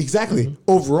 Exactly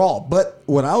overall. But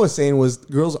what I was saying was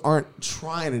girls aren't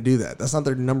trying to do that. That's not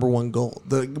their number one goal.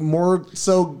 The more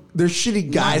so they're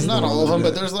shitty guys. Not that all of do them,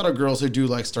 but that. there's a lot of girls who do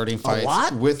like starting fights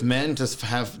lot? with men to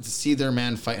see their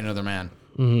man fight another man.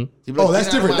 Mm-hmm. Oh, that's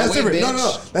different. That's different.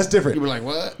 No, that's different. You were like,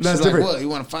 what? That's She's different. Like, what? You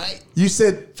want to fight? You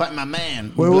said Fight my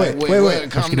man. Wait, You'd be wait, like,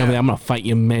 wait. calm Get over there, down. I'm gonna fight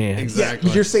you, man. Exactly.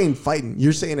 Yeah, you're saying fighting.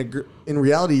 You're saying in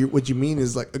reality, what you mean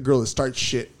is like a girl that starts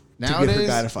shit to get her guy to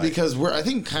Nowadays, fight. because I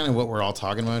think kind of what we're all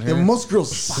talking about here Yeah, most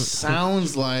girls suck.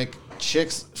 sounds like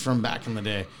chicks from back in the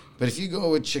day. But if you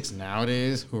go with chicks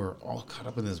nowadays who are all caught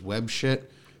up in this web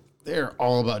shit, they're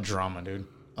all about drama, dude.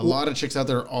 A lot of chicks out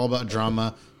there are all about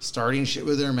drama, starting shit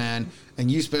with their man. And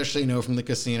you especially know from the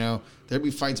casino, there'd be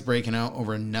fights breaking out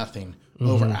over nothing.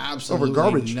 Over absolutely Over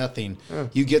garbage. nothing.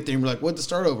 You get there and you're like, what'd the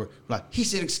start over? Like, he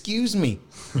said, excuse me.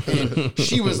 And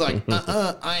she was like,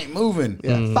 I ain't moving.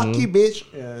 Yeah, fuck you, bitch.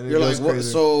 Yeah, and it You're goes like, what?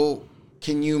 crazy. So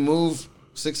can you move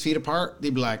 6 feet apart?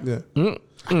 They'd be like, Yeah.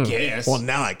 I guess. Well,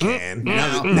 now I can.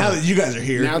 Now that you guys are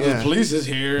here. now yeah. the police is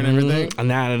here and everything. And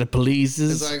now that the police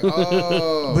is It's like,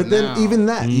 oh. But then now. even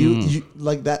that, you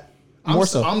like that more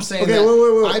so. I'm saying okay,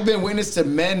 that wait. I've been witness to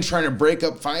men trying to break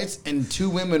up fights, and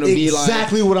two women will be like,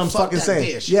 Exactly what I'm fuck fucking that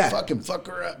saying. Bitch. Yeah. Fucking fuck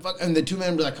her up. Fuck. And the two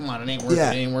men will be like, come on, it ain't worth Yeah.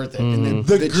 it. It ain't worth it. And then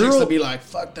The the chicks girl- will be like,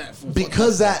 fuck that. Fuck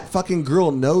Because that fucking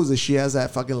girl knows that she has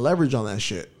that fucking leverage on that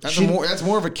shit. That's, She- that's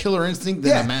more of a killer instinct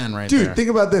than a man right dude, there. think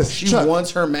about this. She Chuck, wants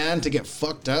her man to get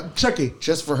fucked up Chucky,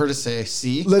 just for her to say,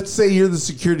 see? let's say you're the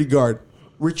security guard.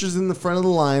 Richard's in the front of the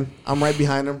line. I'm right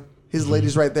behind him. His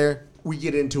lady's right there. We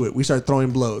get into it. We start throwing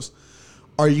blows.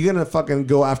 Are you gonna fucking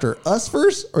go after us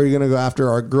first, or are you gonna go after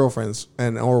our girlfriends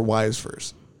and our wives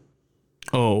first?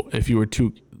 Oh, if you were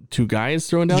two guys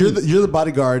throwing down, You're the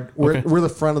bodyguard. We're Okay. we're the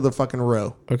front of the fucking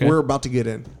row. Okay. We're about to get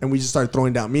in, and we just start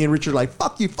throwing down. Me and Richard are like,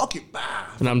 fuck you. Bah.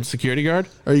 and I'm the security guard.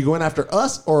 Are you going after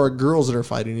us or are girls that are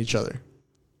fighting each other?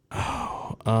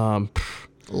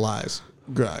 Lies,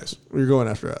 guys. You're going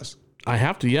after us. I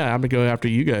have to. Yeah, I'm gonna go after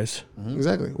you guys.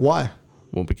 Exactly. Why?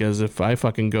 Well, because if I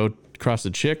fucking go across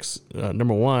the chicks,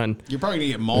 number one, You're probably going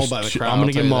to get mauled by the crowd. I'm gonna I'll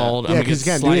get tell you that. mauled. Yeah, I'm gonna 'cause get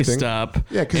you can't do sliced anything. up.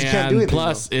 Yeah, 'cause you can't And do anything,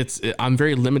 plus, I'm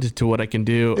very limited to what I can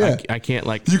do. Yeah. I can't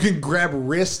like You can grab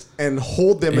wrist and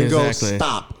hold them and go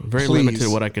stop. Very please. limited to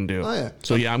what I can do. Oh, yeah.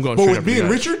 So yeah, I'm going. But straight with up me for and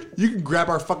you guys. Richard, you can grab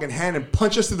our fucking hand and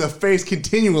punch us in the face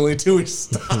continually until we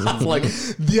stop. Like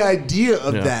the idea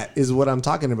of Yeah. that is what I'm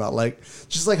talking about. Like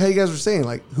just like how you guys were saying,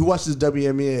 like who watches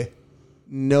WNBA?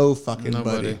 No fucking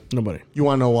Nobody. buddy. Nobody. You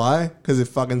want to know why? Because it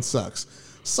fucking sucks.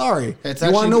 Sorry. It's you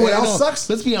want to know what I else know. sucks?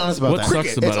 Let's be honest about What that.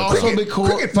 sucks about It's it, also though? be cool.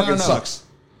 Cricket fucking sucks.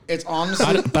 It's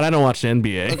honestly But I don't watch the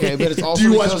NBA. okay, but it's also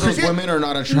you watch because those cricket? women are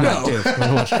not attractive. I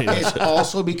don't watch any of It's that.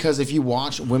 also because if you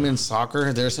watch women's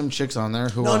soccer, there's some chicks on there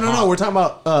who No, are no, hot. no. We're talking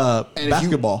about And if you-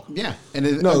 basketball. yeah, No,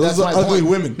 those that's are my ugly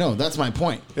point. women. No, that's my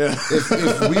point. Yeah.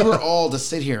 If we were all to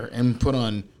sit here and put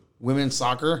on women's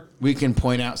soccer, we can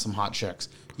point out some hot chicks.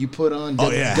 You put on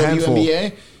Oh, yeah, handful.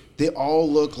 WNBA, they all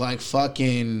look like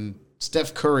fucking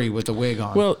Steph Curry with the wig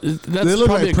on. Well, that's They look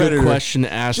probably like a good Predator. question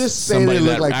to ask Just say somebody they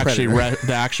look that like actually Predator.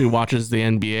 that actually watches the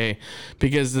NBA,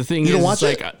 because the thing You is, don't watch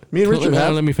it's it? like Me and Richard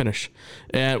have. let me finish.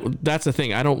 That's the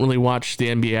thing. I don't really watch the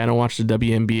NBA. I don't watch the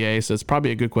WNBA, so it's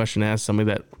probably a good question to ask somebody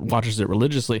that watches it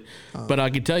religiously. But I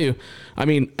can tell you, I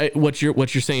mean, what you're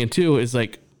saying too is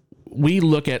like, we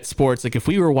look at sports like if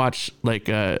we were to watch like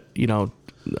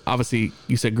obviously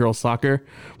you said girls soccer,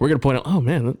 we're gonna point out, oh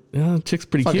man, that chick's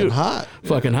pretty Fucking cute, hot.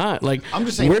 fucking hot. Like, I'm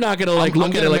just saying, we're not gonna like I'm look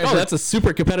at gonna it like, oh, measure- that's a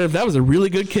super competitive. That was a really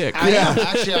good kick. I am.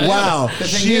 Actually, I am. Wow, The thing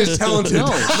she is talented. No,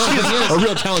 the thing is, A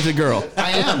real talented girl.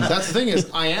 I am. That's the thing is,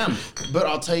 I am. But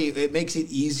I'll tell you, it makes it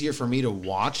easier for me to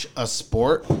watch a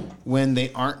sport when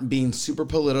they aren't being super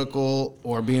political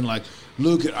or being like,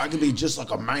 look, I could be just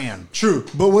like a man. True,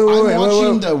 but wait, I'm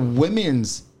watching the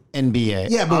women's NBA.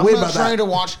 Yeah, but I'm wait not about trying that. to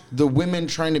watch the women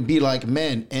trying to be like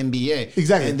men NBA.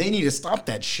 Exactly. And they need to stop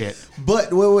that shit.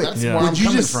 But wait. That's Yeah. where I'm What you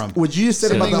coming just from. what you just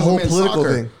said Same about thing the with whole women's political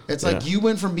soccer. thing. It's like Yeah. you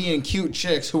went from being cute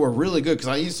chicks who are really good, because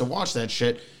I used to watch that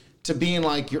shit, to being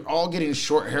like, you're all getting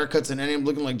short haircuts and ending up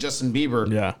looking like Justin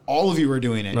Bieber. Yeah. All of you are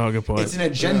doing it. No, good point. It's an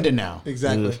agenda now.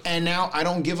 Exactly. And now I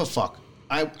don't give a fuck.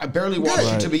 I barely watch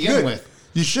Good. it to begin Good. with.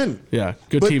 You shouldn't. Yeah,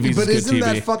 good But, TV is but good isn't TV.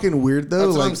 that fucking weird though?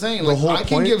 That's what Like, I'm saying. The Like, whole I can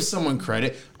point. give someone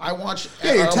credit. I watch.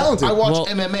 Yeah, you're talented. I watch Well,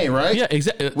 MMA, right? Yeah,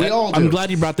 exactly. We all do. I'm glad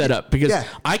you brought that up, because Yeah.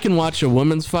 I can watch a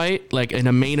women's fight like in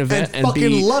a main event And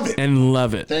fucking love it. and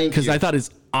love it, Thank because you. I thought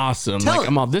it's awesome. Talent. Like,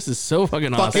 I'm all, this is so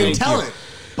fucking awesome. fucking talent.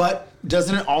 But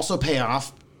doesn't it also pay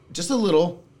off just a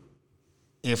little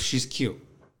if she's cute?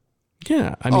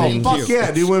 Yeah, I Oh mean, fuck yeah,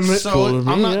 dude! When, So cool with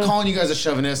me, I'm not yeah. calling you guys a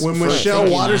chauvinist. when for Michelle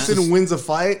thinking Watterson that. wins a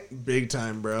fight, big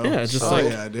time, bro. Yeah, just oh like-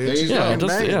 yeah, dude. There you She's go. yeah, fucking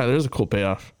just, banging. yeah, there's a cool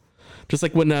payoff. Just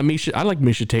like when Misha, I like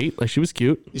Misha Tate. Like, she was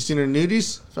cute. You seen her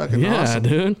nudies? Fucking Yeah, awesome.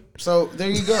 dude. So there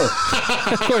you go.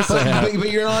 Of course I have.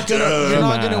 but you're not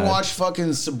gonna on. watch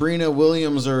fucking Sabrina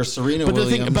Williams or Serena But the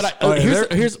Williams. thing, but I, Oh, yeah, here's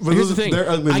they're- here's but here's those- the thing. they're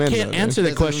ugly I men, can't though, answer that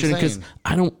That's what I'm question because saying.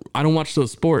 I don't watch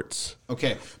those sports.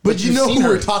 okay, But you you've know seen who her.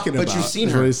 we're talking But about, you've seen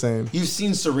is her. what he's saying. You've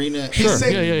seen Serena. Sure.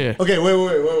 saying- Yeah. Okay,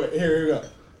 wait. Here we go.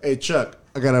 Hey Chuck,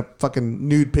 I got a fucking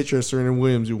nude picture of Serena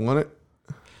Williams. You want it?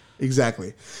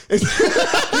 Exactly. Big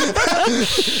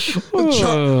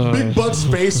Buck's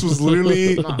face was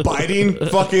literally biting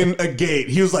fucking a gate.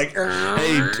 He was like,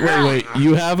 Hey, wait.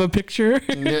 You have a picture?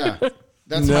 Yeah,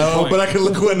 that's my no, point. but I can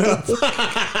look one up.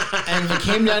 And if it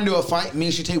came down to a fight,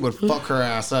 Misha Tate would fuck her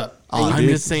ass up. I'm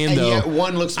just saying And though. yet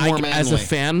one looks more manly. as a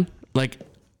fan, like,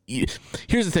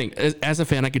 here's the thing. As a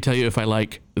fan, I could tell you if I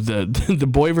like the the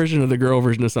boy version or the girl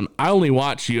version of something. I only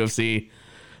watch UFC,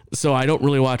 so I don't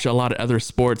really watch a lot of other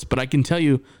sports. But I can tell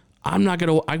you, I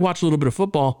watch a little bit of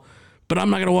football, but I'm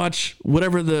not gonna watch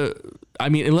whatever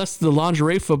unless the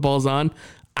lingerie football's on.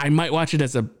 I might watch it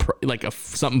as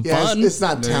something Yeah, fun, it's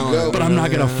not There you talent, go. but I'm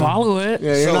not gonna follow it.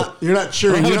 Yeah, you're not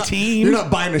cheering. I have You're a not, team. you're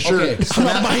not buying a shirt. Okay, so I'm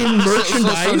not buying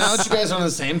merchandise. So now that you guys are on the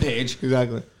same page,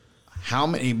 Exactly. how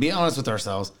many? Be honest with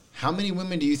ourselves. How many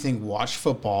women do you think watch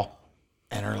football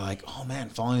and are like, "Oh man,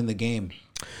 following the game"?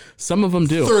 Some of them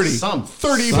do. 30. Some.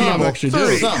 30 Some people. Actually,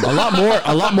 30. do Some. a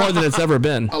lot more than it's ever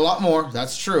been. A lot more.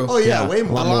 That's true. Oh yeah, Yeah, way a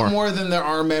more. lot more than there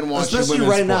are men watching Especially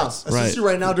women's right now. sports. Especially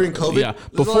right now during COVID. Yeah,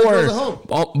 There's a lot of girls at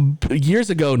home. years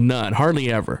ago, none,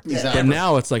 hardly ever. Exactly. But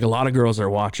now it's like a lot of girls are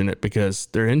watching it because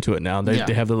they're into it now. They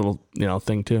Yeah. have the little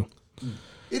thing too.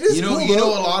 It is You know, cool, you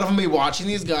know, though. a lot of them be watching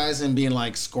these guys and being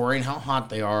like scoring how hot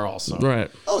they are. Also, Right.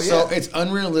 Oh yeah. So it's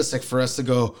unrealistic for us to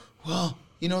go, well,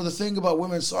 you know, the thing about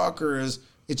women's soccer is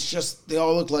it's just they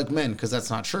all look like men, because that's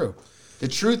not true. The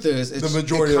truth is, it's, The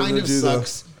majority it of kind them of do, though.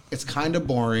 sucks. It's kind of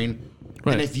boring.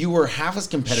 Right. And if you were half as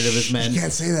competitive as men, you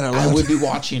can't say that out I loud. would be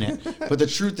watching it. But the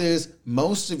truth is,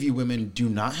 most of you women do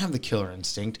not have the killer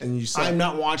instinct. And you suck. I'm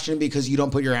not watching it because you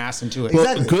don't put your ass into it. Well,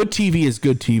 Exactly. good TV is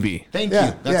good TV. Thank Yeah,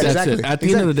 you. That's yeah, it. That's exactly. it. At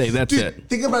the end of the day, that's Dude, it.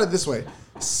 Think about it this way: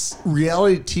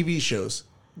 reality TV shows.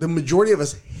 The majority of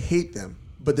us hate them,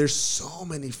 but there's so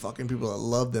many fucking people that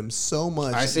love them so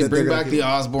much. I say that bring they're back gonna the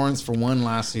Osbournes for one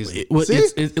last season. Well,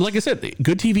 See? like I said,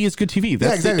 good TV is good TV.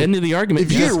 That's exactly. the end of the argument.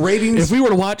 If you Because get ratings- if we were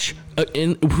to watch,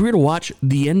 if we were to watch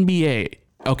the NBA,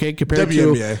 okay, compared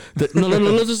WNBA. to no,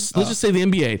 let's just say the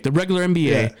NBA, the regular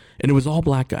NBA, Yeah. and it was all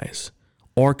black guys.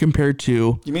 Or compared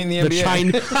to You mean the the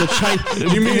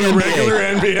NBA? You mean the regular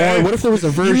NBA? Or what if there was a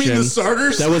version mean the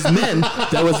starters? that was men?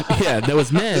 That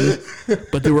was men,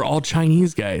 but they were all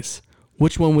Chinese guys.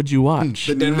 Which one would you watch?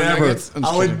 The Denver Never. Nuggets? I'm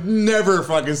just I would never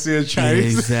fucking see a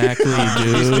Chinese. Exactly,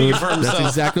 dude. speaking for That's himself.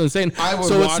 exactly what I'm saying. I would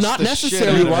So watch it's not the shit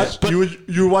necessarily out of Watch, it.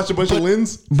 you would watch a bunch of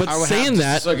Lins. But I would saying have to,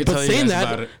 that, so I could but tell you saying guys about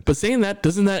that, it. but saying that,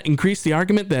 doesn't that increase the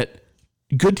argument that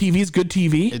good TV is good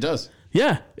TV? It does.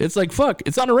 Yeah, it's like fuck.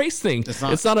 It's not a race thing. It's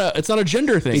not a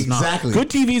gender thing. Exactly. Good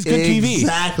TV is good TV.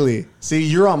 Exactly. See,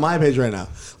 you're on my page right now.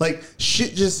 Like,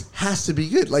 shit just has to be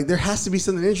good. Like, there has to be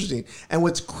something interesting. And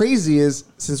what's crazy is,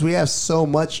 since we have so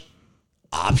much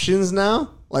options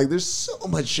now, like, there's so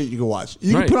much shit you can watch.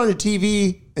 You can put on your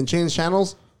TV and change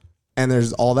channels, and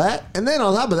there's all that. And then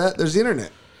on top of that, there's the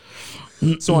internet.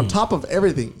 So on top of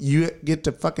everything, you get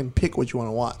to fucking pick what you want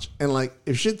to watch. And, like,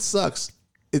 if shit sucks,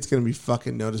 it's going to be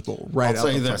fucking noticeable right out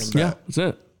the fucking bat. Yeah, that's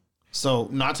it. So,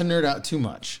 not to nerd out too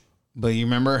much, but you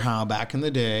remember how back in the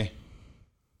day,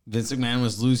 Vince McMahon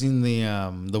was losing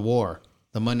the war,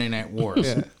 the Monday Night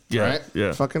Wars. Yeah. Right?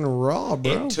 Yeah. Fucking Raw,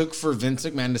 bro. It took for Vince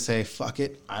McMahon to say, fuck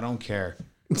it, I don't care.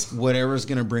 Whatever's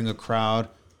going to bring a crowd,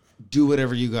 do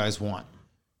whatever you guys want.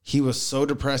 He was so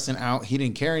depressed and out, he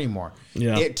didn't care anymore.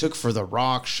 Yeah. It took for The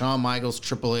Rock, Shawn Michaels,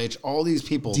 Triple H, all these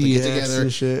people to DX get together,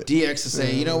 and shit. DX to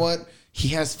say, you know what? He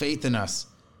has faith in us.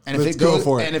 And if Let's it goes go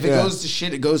for it. and if it goes to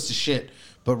shit, it goes to shit.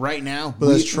 But right now,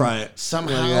 let's try it.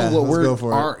 Somehow, Yeah, what let's we're go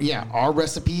for it. our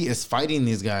recipe is fighting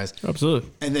these guys.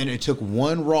 Absolutely. And then it took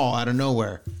one Raw out of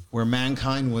nowhere where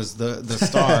Mankind was the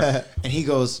star, and he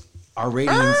goes, our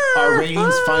ratings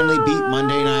finally beat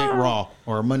Monday Night Raw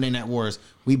or Monday Night Wars.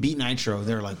 We beat Nitro.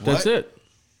 They're like, what? That's it.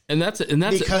 And that's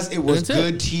Because it was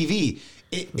good TV.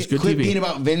 It good quit TV. being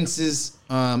about Vince's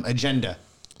agenda.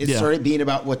 It started being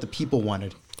about what the people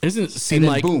wanted. Isn't it seem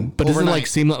then like, boom, but doesn't it overnight. like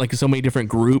seem like so many different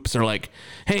groups are like,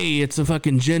 hey, it's a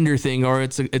fucking gender thing or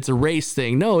it's a race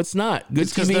thing. No, it's not. Good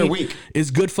It's 'cause TV they're weak.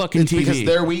 is good fucking TV. Because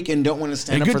they're weak and don't want to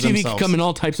stand and up good for TV themselves. can come in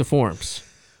all types of forms.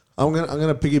 I'm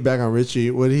gonna piggyback on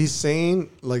Richie. What he's saying,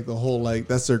 like the whole like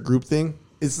that's their group thing.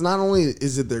 It's not only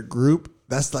is it their group,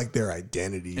 that's like their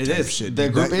identity. It type is. shit. Their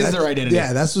dude. group is their identity.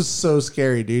 Yeah, that's what's so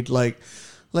scary, dude. Like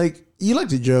you like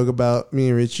to joke about me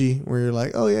and Richie, where you're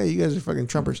like, oh yeah, you guys are fucking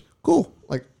Trumpers. Cool.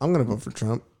 Like I'm gonna vote for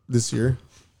Trump this year,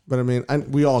 but I mean,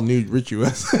 we all knew Richie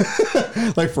was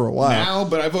like for a while. Now,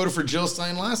 but I voted for Jill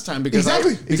Stein last time because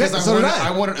Exactly. So did I.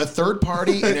 I wanted a third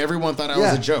party and everyone thought I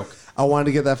was a joke. I wanted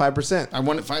to get that 5%. I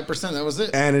wanted 5%. That was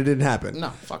it. And it didn't happen. No,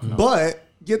 fuck no. But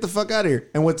get the fuck out of here.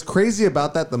 And what's crazy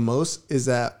about that the most is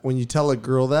that when you tell a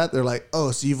girl that, they're like, oh,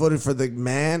 so you voted for the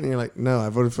man? And you're like, no, I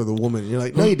voted for the woman. And you're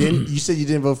like, no, you didn't. You said you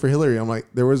didn't vote for Hillary. I'm like,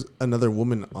 there was another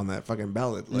woman on that fucking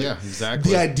ballot. Like, Yeah,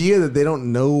 exactly. The idea that they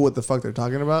don't know what the fuck they're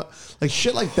talking about, like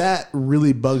shit like that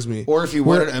really bugs me. Or if you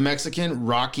wanted a Mexican,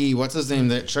 Rocky, what's his name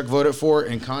that Chuck voted for,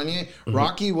 and Kanye,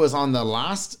 Rocky was on the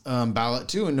last ballot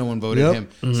too, and no one voted Yep.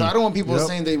 him. So I don't want people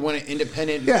saying they wanted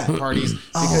independent parties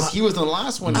because he was the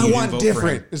last one. I you want didn't vote for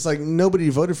different. him. It's like nobody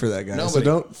voted for that guy. So Nobody.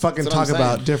 don't fucking That's what talk I'm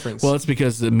saying. about difference. Well, it's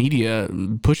because the media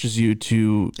pushes you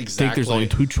to think there's only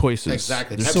two choices.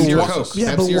 Exactly. There's Pepsi or so Coke.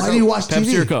 yeah, Pepsi but or why do you Coke. watch TV?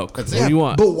 Pepsi or Coke. That's What it. do you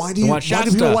want? But why do you- watch why do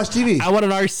Shasta. people watch TV? I want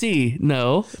an RC.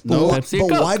 No. Pepsi or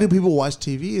But Coke. why do people watch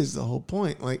TV is the whole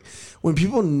point. Like when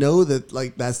people know that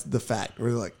like that's the fact, where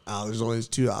they're like, oh, there's only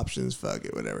two options, fuck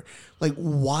it, whatever. Like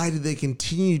why do they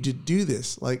continue to do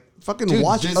this? Like fucking Dude,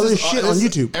 watch this other is- shit on this-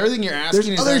 YouTube. Everything you're There's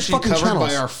asking is other actually fucking covered channels.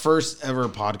 by our first ever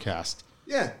podcast.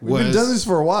 Yeah, we've been doing this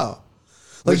for a while.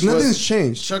 Like Which nothing's was-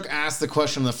 changed. Chuck asked the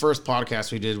question on the first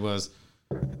podcast we did was,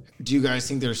 do you guys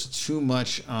think there's too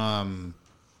much,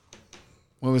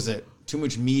 what was it? Too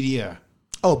much media?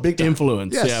 Oh, big time.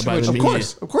 Influence, Yes, yeah, too by much. the Of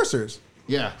media. course, there is.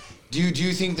 Yeah. Do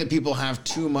you think that people have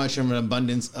too much of an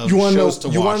abundance of You want to know? shows to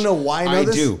watch? You want to know why I know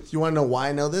this? do. You want to know why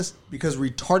I know this? Because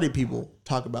retarded people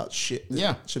talk about shit. that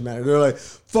Yeah. should matter. They're like,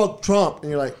 "Fuck Trump," and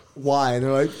you're like, "Why?" And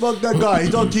they're like, "Fuck that guy.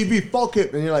 He's on TV. Fuck him."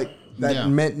 And you're like, "That Yeah.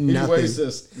 meant He's nothing."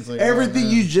 racist. It's like, Everything oh,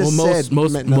 you just said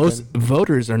meant most nothing.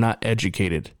 voters are not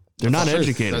educated. They're not the truth.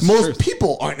 educated. That's Most truth.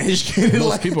 people aren't educated. Most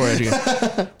like, people are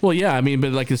educated. Well, yeah, I mean,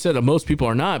 but like I said, most people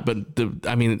are not. But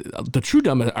the true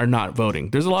dumb are not voting.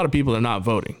 There's a lot of people that are not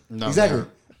voting. No, exactly.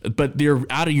 But they're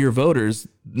out of your voters.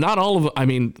 Not all of. I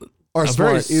mean, Are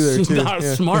smart either, too. Not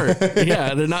Yeah. smart.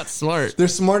 Yeah, they're not smart. They're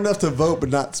smart enough to vote, but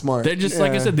not smart. They're just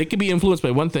like I Yeah. said. They could be influenced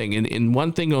by one thing, in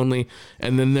one thing only,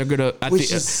 and then they're gonna. At Which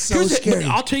the, is so here's the- scary.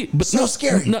 But I'll tell you, but So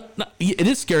scary. No, it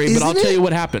is scary, but Isn't I'll tell it? you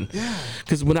what happened. Yeah.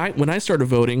 Because when I started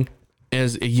voting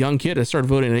as a young kid, I started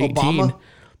voting at 18. Obama?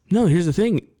 No, here's the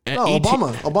thing. At No, 18,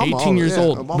 Obama. 18 years Yeah,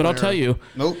 old. Obama But I'll era. tell you,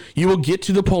 Nope. you will get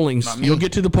to the polling. me. You'll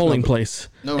get to the polling place,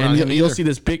 No, not and him you'll either. see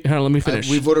this big. Hold on, let me finish.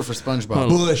 We voted for SpongeBob.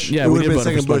 Bush. Yeah, It we would've did been vote for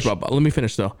second Bush. SpongeBob. Let me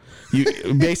finish though. You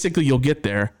basically you'll get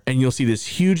there and you'll see this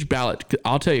huge ballot.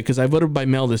 I'll tell you because I voted by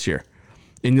mail this year,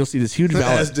 and you'll see this huge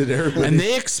ballot. As did everybody. And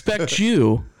they expect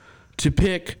you to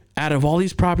pick out of all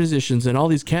these propositions and all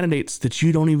these candidates that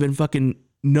you don't even fucking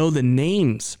know the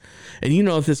names, and you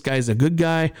know if this guy's a good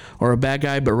guy or a bad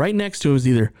guy. But right next to him is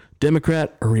either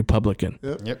Democrat or Republican.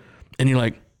 Yep. And you're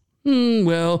like,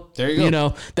 well, There you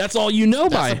go. that's all you know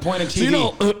by That's the point of So,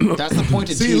 TV. That's the point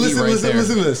of See, TV listen, right listen, there.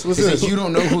 listen to this. Listen to Is that this. you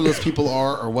don't know who those people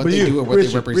are or what But they you, do or what Richie,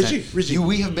 they represent. Richie.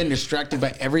 We have been distracted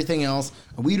by everything else,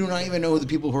 and we do not even know who the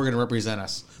people who are going to represent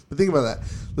us. But think about that.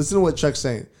 Listen to what Chuck's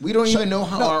saying. We don't even know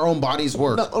how our own bodies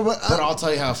work. but I'll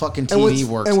tell you how fucking and what's- TV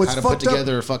works. and what's How to put fucked up-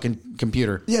 together a fucking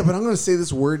computer. Yeah, but I'm gonna say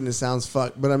this word and it sounds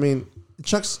fucked. But I mean,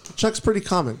 Chuck's pretty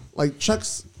common. Like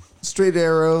Chuck's straight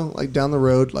arrow, like down the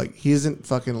road. Like he isn't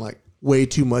fucking like way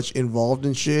too much involved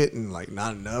in shit and like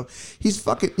not enough.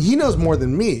 He knows more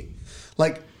than me.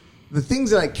 Like the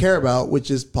things that I care about,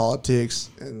 which is politics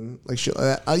and like shit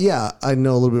like that. Yeah, I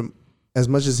know a little bit as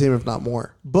much as him, if not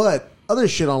more. But other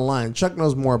shit online, Chuck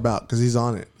knows more about because he's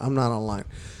on it. I'm not online.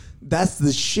 That's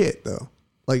the shit though.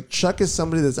 Like Chuck is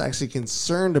somebody that's actually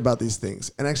concerned about these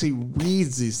things and actually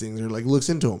reads these things or like looks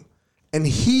into them, and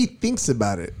he thinks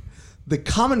about it. The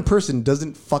common person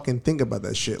doesn't fucking think about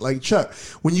that shit. Like Chuck,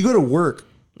 when you go to work,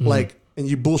 like, and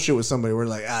you bullshit with somebody, we're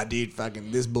like, dude,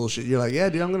 fucking this bullshit. You're like, yeah,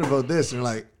 dude, I'm gonna vote this, and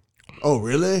you're like, oh,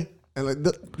 really? And like,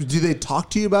 do they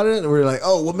talk to you about it? And we're like,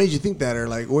 oh, what made you think that? Or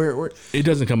like, where? It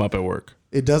doesn't come up at work.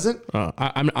 It doesn't.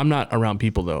 I'm not around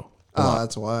people though. Oh,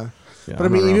 that's why. Yeah, but I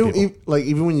I'm mean, not around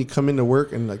even when you come into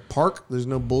work and like park, there's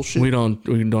no bullshit. We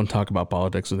don't talk about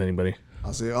politics with anybody.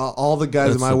 I'll say all the guys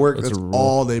at That's my a- work, that's that's a rule.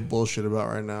 all they bullshit about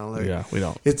right now. Like, Yeah, we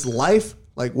don't. It's life.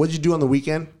 Like, what'd you do on the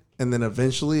weekend? And then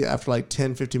eventually, after like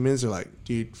 10, 15 minutes, they're like,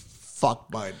 dude,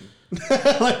 fuck Biden.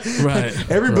 Like, Right,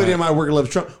 everybody right. in my work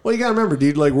loves Trump. Well, you gotta remember,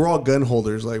 dude, like we're all gun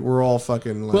holders. Like we're all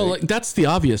fucking like, Well, like, that's the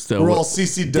obvious though. we're all Well,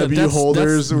 CCW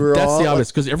holders. We're that's all the like-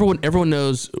 obvious because everyone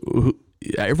knows.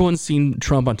 Everyone's seen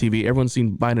Trump on TV. Everyone's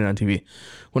seen Biden on TV.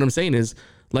 What I'm saying is,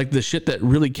 like the shit that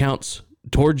really counts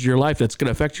towards your life, that's going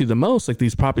to affect you the most, like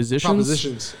these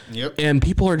propositions. Yep. And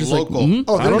people are just Local. like,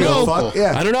 Oh, I they don't give a know. fuck.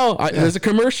 Yeah. I don't know. There's a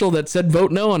commercial that said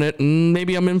vote no on it, and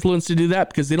maybe I'm influenced to do that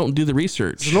because they don't do the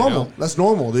research. It's normal. That's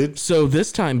normal, dude. So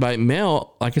this time by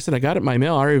mail, like I said, I got it by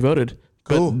mail. I already voted.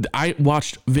 Cool. But I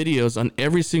watched videos on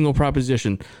every single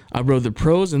proposition. I wrote the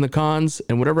pros and the cons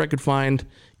and whatever I could find,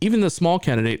 even the small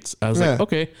candidates. I was like, Yeah.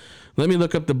 okay, let me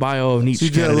look up the bio of each So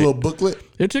you get a candidate. little booklet.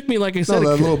 It took me, like I No, said,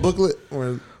 that little booklet. Or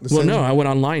the well, same- no, I went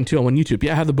online too. I'm on YouTube.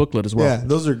 Yeah, I have the booklet as well. Yeah,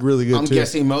 those are really good I'm too.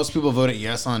 guessing most people voted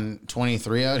yes on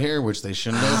 23 out here, which they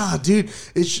shouldn't have. Dude,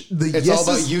 it's It's all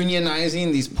about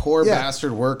unionizing these poor Yeah.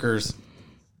 bastard workers.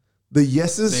 The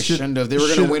yeses They should, shouldn't have. They were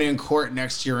going should- to win in court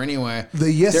next year anyway. The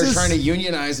yeses- They're trying to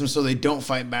unionize them so they don't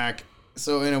fight back.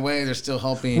 So in a way, they're still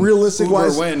helping. Realistic Uber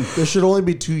wise, win. there should only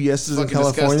be 2 yeses in Fucking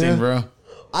California. disgusting, bro.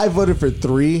 I voted for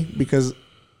 3 because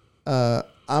I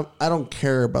don't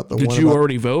care about the Did one. you about,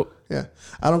 already vote? Yeah,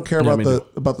 I don't care Yeah, about me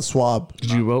the swab.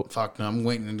 Did you vote? Fuck no, I'm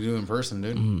waiting to do it in person,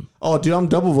 dude. Mm-hmm. Oh, dude, I'm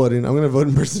double voting. I'm gonna vote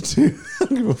in person too. I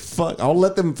don't give a fuck. I'll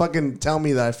let them fucking tell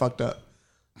me that I fucked up.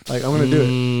 Like I'm gonna do it.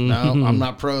 No, I'm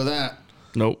not pro that.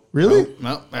 Nope. Really?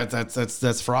 No,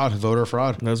 that's fraud, voter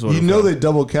fraud. That's what You know they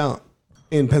double count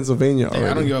in Pennsylvania Hey, I don't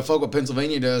already. give a fuck what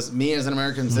Pennsylvania does. Me as an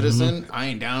American citizen, I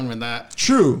ain't down with that.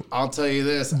 True. I'll tell you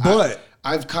this. But-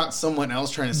 I've caught someone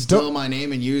else trying to steal my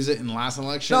name and use it in the last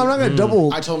election. No, I'm not gonna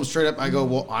double. I told him straight up, I go,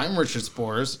 well, I'm Richard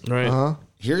Spores. Right. Uh-huh.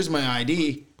 Here's my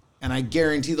ID. And I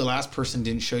guarantee the last person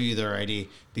didn't show you their ID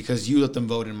because you let them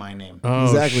vote in my name. Oh,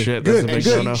 Exactly. shit. Good, That's a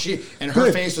big good. no-no. And her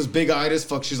Good. face was big-eyed as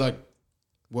fuck. She's like,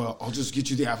 well, I'll just get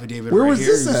you the affidavit Where right was here.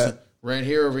 this at? Right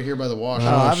here, over here by the wash.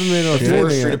 I haven't been able to do Forestry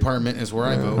anything yet. Department is where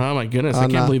I vote. Oh my goodness! I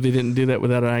can't not- believe they didn't do that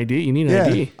without an ID. You need an Yeah,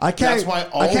 ID. I can't. That's why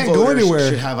all I can't voters go anywhere.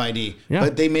 should have ID. Yeah.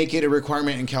 But they make it a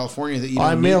requirement in California that you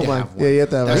I don't need mailed to mine. have one. Yeah, you have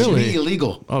to have that it. should Really? be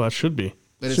illegal, Oh, that should be.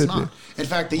 but it's Should not. In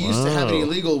fact, they used to have it Wow.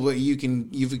 illegal, but you came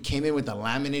in with a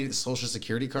laminated social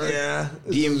security card. Yeah,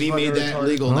 this DMV is made fucking that retarded.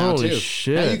 legal now Holy too.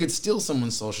 shit. Now you could steal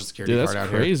someone's social security Dude, card that's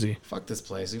out crazy. here. Fuck this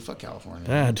place. Fuck California.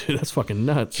 Yeah, dude, that's fucking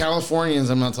nuts.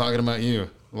 Californians, I'm not talking about you.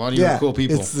 A lot of you Yeah, are cool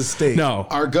people. it's the state. No,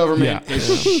 Our government Yeah. is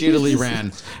shittily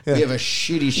ran. We have a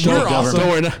shitty We're government. awesome. Don't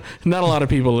worry, not a lot of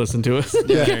people listen to us.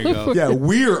 Yeah, there you go. Yeah,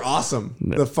 we're awesome.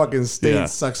 The fucking state Yeah.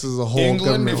 sucks as a whole. England,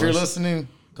 government if you're was. listening,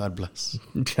 God bless.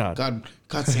 God,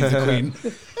 God save the Queen.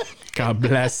 God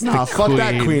bless Nah, the fuck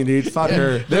that queen, dude. Fuck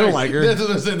her. They don't like her. That's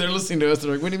what I'm saying. They're listening to us.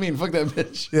 They're like, what do you mean? Fuck that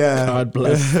bitch. Yeah. God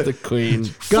bless the queen.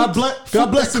 God bless.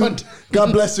 God bless that him. cunt.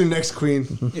 God bless your next queen.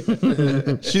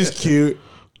 She's cute.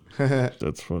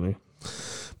 That's funny.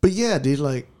 But yeah, dude.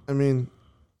 Like, I mean,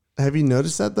 have you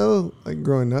noticed that though? Like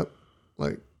growing up,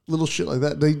 like little shit like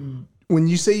that. They, when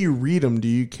you say you read them, do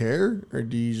you care or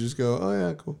do you just go, oh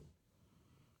yeah, cool?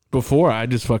 Before I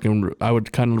just I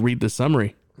would kind of read the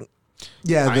summary.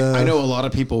 Yeah, I know a lot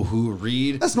of people who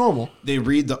read. that's normal. They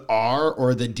read the R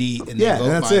or the D and they Yeah, vote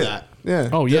and that's by it. that. Yeah.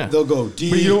 Oh yeah, They'll go D,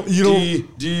 But you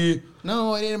don't- D,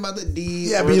 No, it ain't about the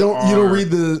D. Yeah, or but you the don't R. read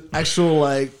the actual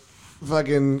like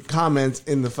fucking comments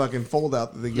in the fucking fold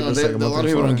out that they give No, us. they, Like a a month lot of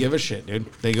people before. don't give a shit, dude.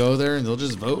 They go there and they'll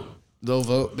just vote. They'll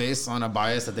vote based on a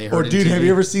bias that they heard. Or, in dude, have TV.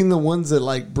 you ever seen the ones that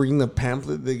like bring the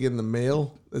pamphlet they get in the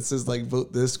mail that says like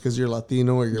vote this because you're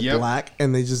Latino or you're Yep. black,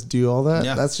 and they just do all that?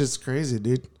 Yeah. That's just crazy,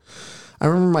 dude. I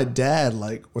remember my dad,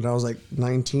 like when I was like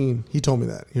 19, he told me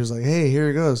that. He was like, "Hey, here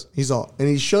it goes." He's all, and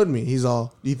he showed me. He's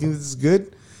all, "Do you think this is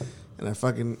good?"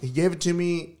 And he gave it to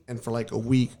me, and for like a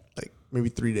week, like maybe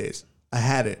 3 days, I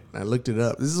had it. And I looked it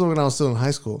up. This is when I was still in high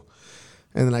school.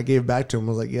 And then I gave it back to him. I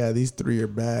was like, "Yeah, these 3 are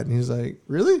bad." And he's like,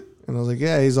 "Really?" And I was like,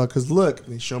 "Yeah." He's all, "Cause look,"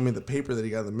 and he showed me the paper that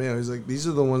he got in the mail. He's like, "These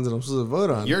are the ones that I'm supposed to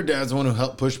vote on." Your dad's the one who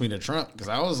helped push me to Trump because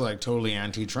I was like totally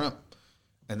anti-Trump,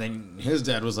 and then his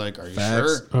dad was like, "Are you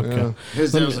Facts. sure?" Okay. Yeah.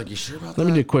 His dad was like, "You sure about Let that?"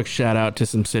 me do a quick shout out to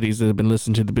some cities that have been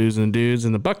listening to the Booze and the Dudes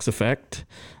and the Bucks Effect.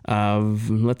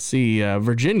 Let's see,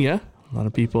 Virginia. A lot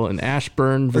of people in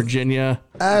Ashburn, Virginia.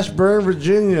 Ashburn,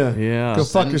 Virginia. Yeah. Go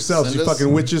fuck Send- yourselves, send you us-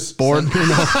 fucking witches. Send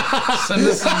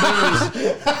us some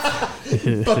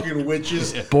booze. Fucking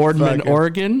witches. Boardman, Fucking-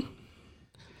 Oregon.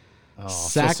 Oh,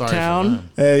 so sorry for Sacktown. them.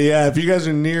 Hey, yeah, if you guys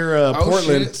are near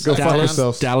Portland, shit. go fuck Dallas.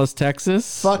 yourselves. Dallas,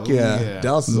 Texas. Fuck yeah. yeah.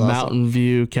 Dallas is awesome. Mountain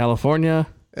View, California.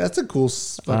 That's a cool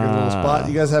fucking little spot.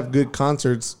 You guys have good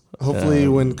concerts. Hopefully,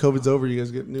 when COVID's over, you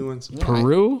guys get new ones.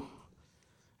 Peru.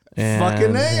 And,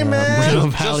 Fucking A, man. Moreno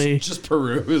Valley. Just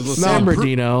Peru is listening. San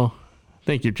Bernardino.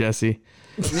 Thank you, Jesse.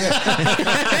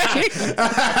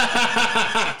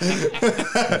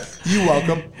 You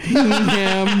welcome.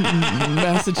 Hingham,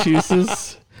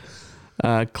 Massachusetts.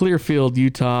 Clearfield,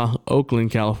 Utah.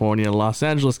 Oakland, California. Los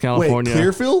Angeles, Wait, California.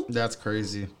 Clearfield? That's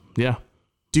crazy. Yeah.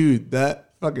 Dude, that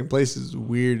fucking place is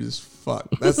weird as fuck.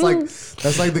 That's like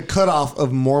the cutoff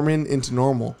of Mormon into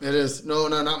normal. It is. No,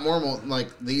 not normal. Like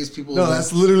these people. No,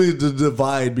 that's literally the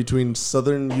divide between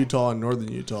southern Utah and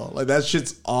northern Utah. Like that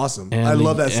shit's awesome. I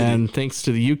love that city. And thanks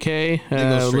to the UK, they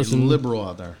go straight listen, liberal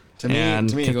out there. To me, and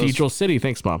it goes- Cathedral City.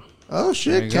 Thanks, Mom. Oh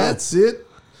shit, you cat go. sit.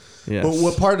 Yes. But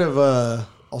what part of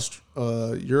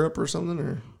Europe or something,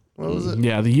 or what was it?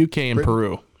 Yeah, the UK and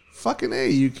Peru. Fucking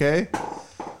A, UK.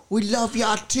 We love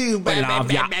y'all too, We baby.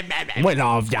 love ya. We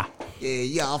love ya. Yeah,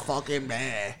 y'all fucking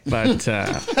bad. But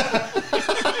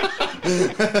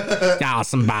y'all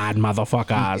some bad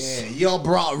motherfuckers. Yeah, y'all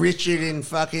brought Richard and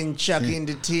fucking Chuck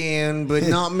into town, but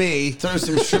not me. Throw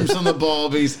some shrimps on the ball,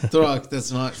 beast.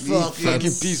 That's not you Fucking- fucking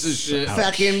piece of shit.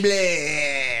 Fucking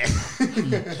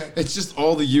bleh. It's just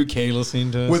all the UK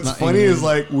listening to us. What's not funny England. is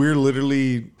like we're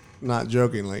literally not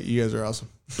joking. Like you guys are awesome.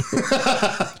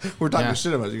 We're talking Yeah.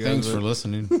 shit about you guys. Thanks but- for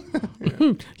listening.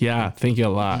 Yeah, thank you a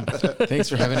lot. Thanks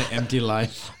for having an empty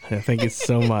life. Thank you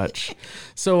so much.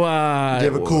 So, Do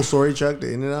you have a cool story, Chuck,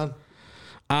 to end it on?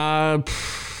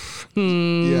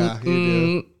 Yeah,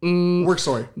 you do. Work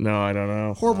story. No, I don't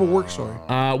know. Horrible work story.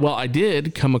 Well, I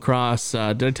did come across.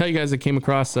 Did I tell you guys I came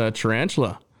across a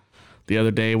tarantula the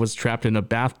other day? It was trapped in a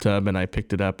bathtub, and I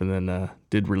picked it up and then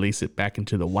did release it back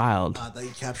into the wild. I thought you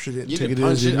captured it and You took could it in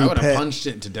punch as it. your I new would have pet. punched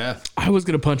it to death. I was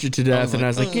gonna punch it to death, and I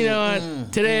was like, you know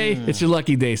what? Today it's your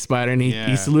lucky day, Spider. And he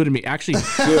Yeah. saluted me. Actually,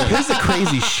 here's the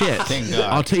crazy shit. Thank God.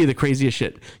 I'll tell you the craziest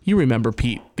shit. You remember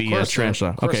Pete, the course, sir.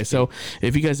 tarantula? Of course, Okay, so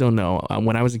if you guys don't know,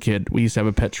 when I was a kid, we used to have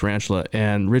a pet tarantula,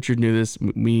 and Richard knew this.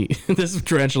 This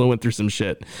tarantula went through some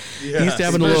shit. He used to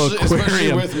have a little Especially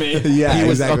aquarium. with me. Yeah, He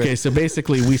was exactly. okay. So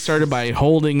basically, we started by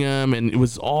holding him, and it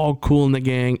was all cool in the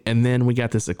gang. And then we got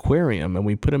this aquarium, and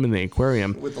we put him in the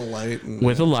aquarium With a light. And,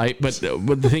 with a light. But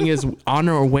the thing is, on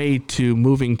our way to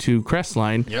moving to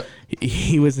Crestline, Yep.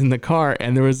 he was in the car,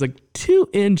 and there was a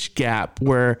 2-inch gap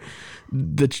where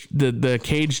the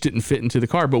cage didn't fit into the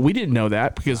car. But we didn't know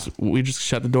that because we just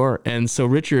shut the door. And so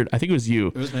Richard, I think it was you,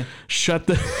 It was me. shut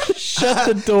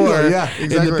the door Yeah, in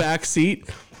exactly. the back seat,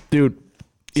 dude.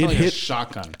 It's It like a hit.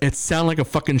 shotgun. It sounded like a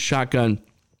fucking shotgun.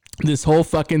 This whole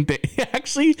fucking thing.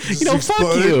 Actually, fuck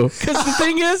exploded? you. Because the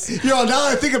thing is, Yo, now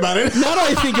that I think about it. now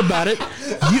that I think about it,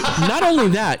 not only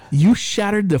that, you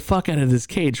shattered the fuck out of this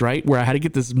cage, right? Where I had to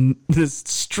get this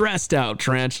stressed out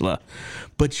tarantula,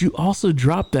 but you also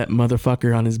dropped that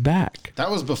motherfucker on his back. That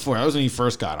was before. That was when you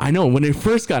first got him. I know when it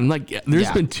first got him, like there's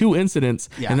Yeah. been 2 incidents,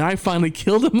 Yeah. and then I finally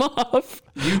killed him off.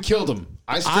 You killed him.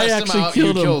 I I stressed him actually out.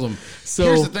 killed You him. killed him. So-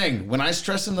 Here's the thing. When I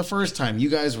stressed him the first time, you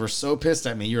guys were so pissed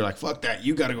at me. You were like, fuck that.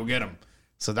 You got to go get him.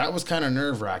 So that was kind of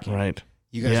nerve wracking. Right.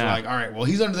 You guys Yeah. were like, all right, well,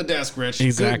 he's under the desk, Rich. Good-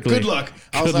 Exactly. Good luck.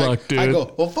 I was Good like, luck, dude. I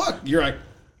go, well, fuck. You're like,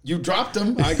 you dropped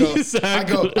him. I go,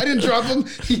 Exactly. I didn't drop him.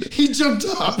 He jumped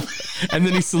off. And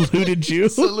then he saluted you.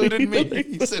 Saluted me.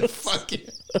 He said, fuck you.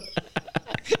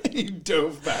 And he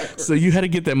dove backwards. So you had to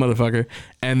get that motherfucker,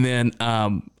 and then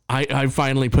I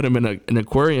finally put him in an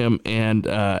aquarium and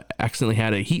accidentally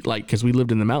had a heat light because we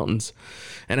lived in the mountains,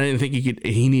 and I didn't think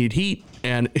he needed heat,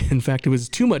 and in fact it was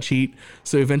too much heat,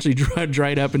 so he eventually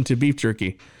dried up into beef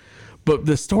jerky. But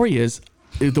the story is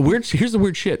here's the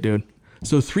weird shit, dude.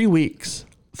 So 3 weeks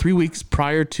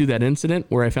prior to that incident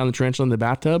where I found the tarantula in the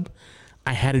bathtub,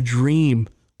 I had a dream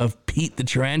of Pete the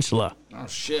tarantula. Oh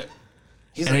shit.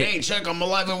 He's like, hey, Chuck, I'm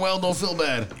alive and well. Don't feel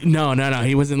bad. No.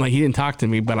 He wasn't like, he didn't talk to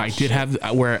me, but I did have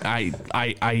where I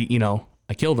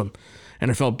killed him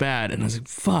and I felt bad. And I was like,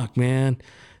 fuck, man.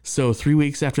 So 3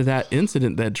 weeks after that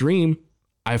incident, that dream,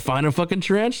 I find a fucking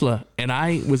tarantula and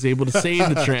I was able to save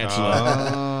the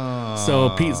tarantula. So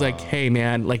Pete's like, hey,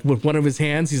 man, like with one of his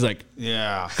hands, he's like,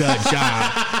 yeah, good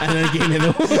job. And then he gave me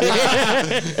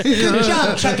the Good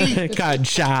job, Chucky. good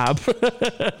job.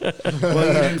 well,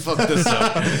 you didn't fuck this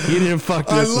up. You didn't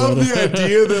fuck I this love up. the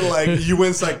idea that like you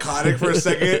went psychotic for a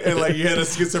second and like you had a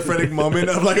schizophrenic moment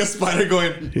of like a spider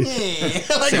going, like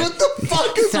what the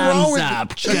fuck is wrong Thumbs with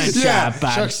up. you? Good Yeah. job,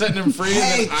 bud. Chuck setting him free.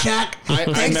 Hey, and then Chuck. I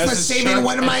Thanks for messaged saving Chuck.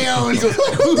 one of my own. He goes,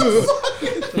 what the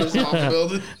fuck? Throws him off the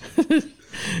building.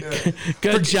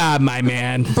 Good job, my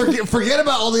man. Forget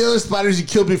about all the other spiders you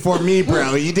killed before me,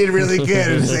 bro. You did really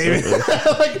good at saving.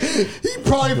 Like he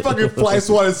probably fucking fly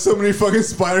swatted so many fucking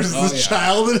spiders as a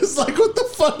child, and it's like, what the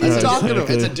fuck he's talking about?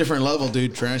 It's a different level,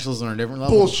 dude. Tarantulas are on a different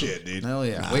level. Bullshit, dude. Hell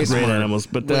yeah. Way Great smarter. animals,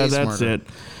 but Way that's smarter. it.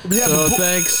 Yeah, So but-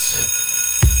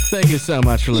 thanks. Thank you so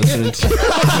much for listening.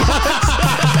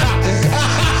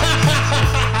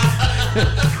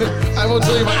 I won't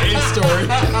tell you my age story.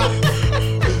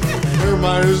 Never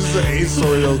mind, this is an 8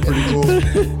 story that was pretty cool.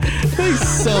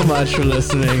 Thanks so much for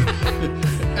listening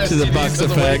to the Bucks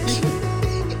Effect.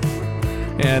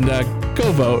 And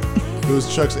go vote. It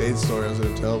was Chuck's 8 story I was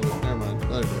going to tell, but never mind.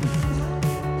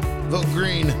 Vote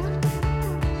green.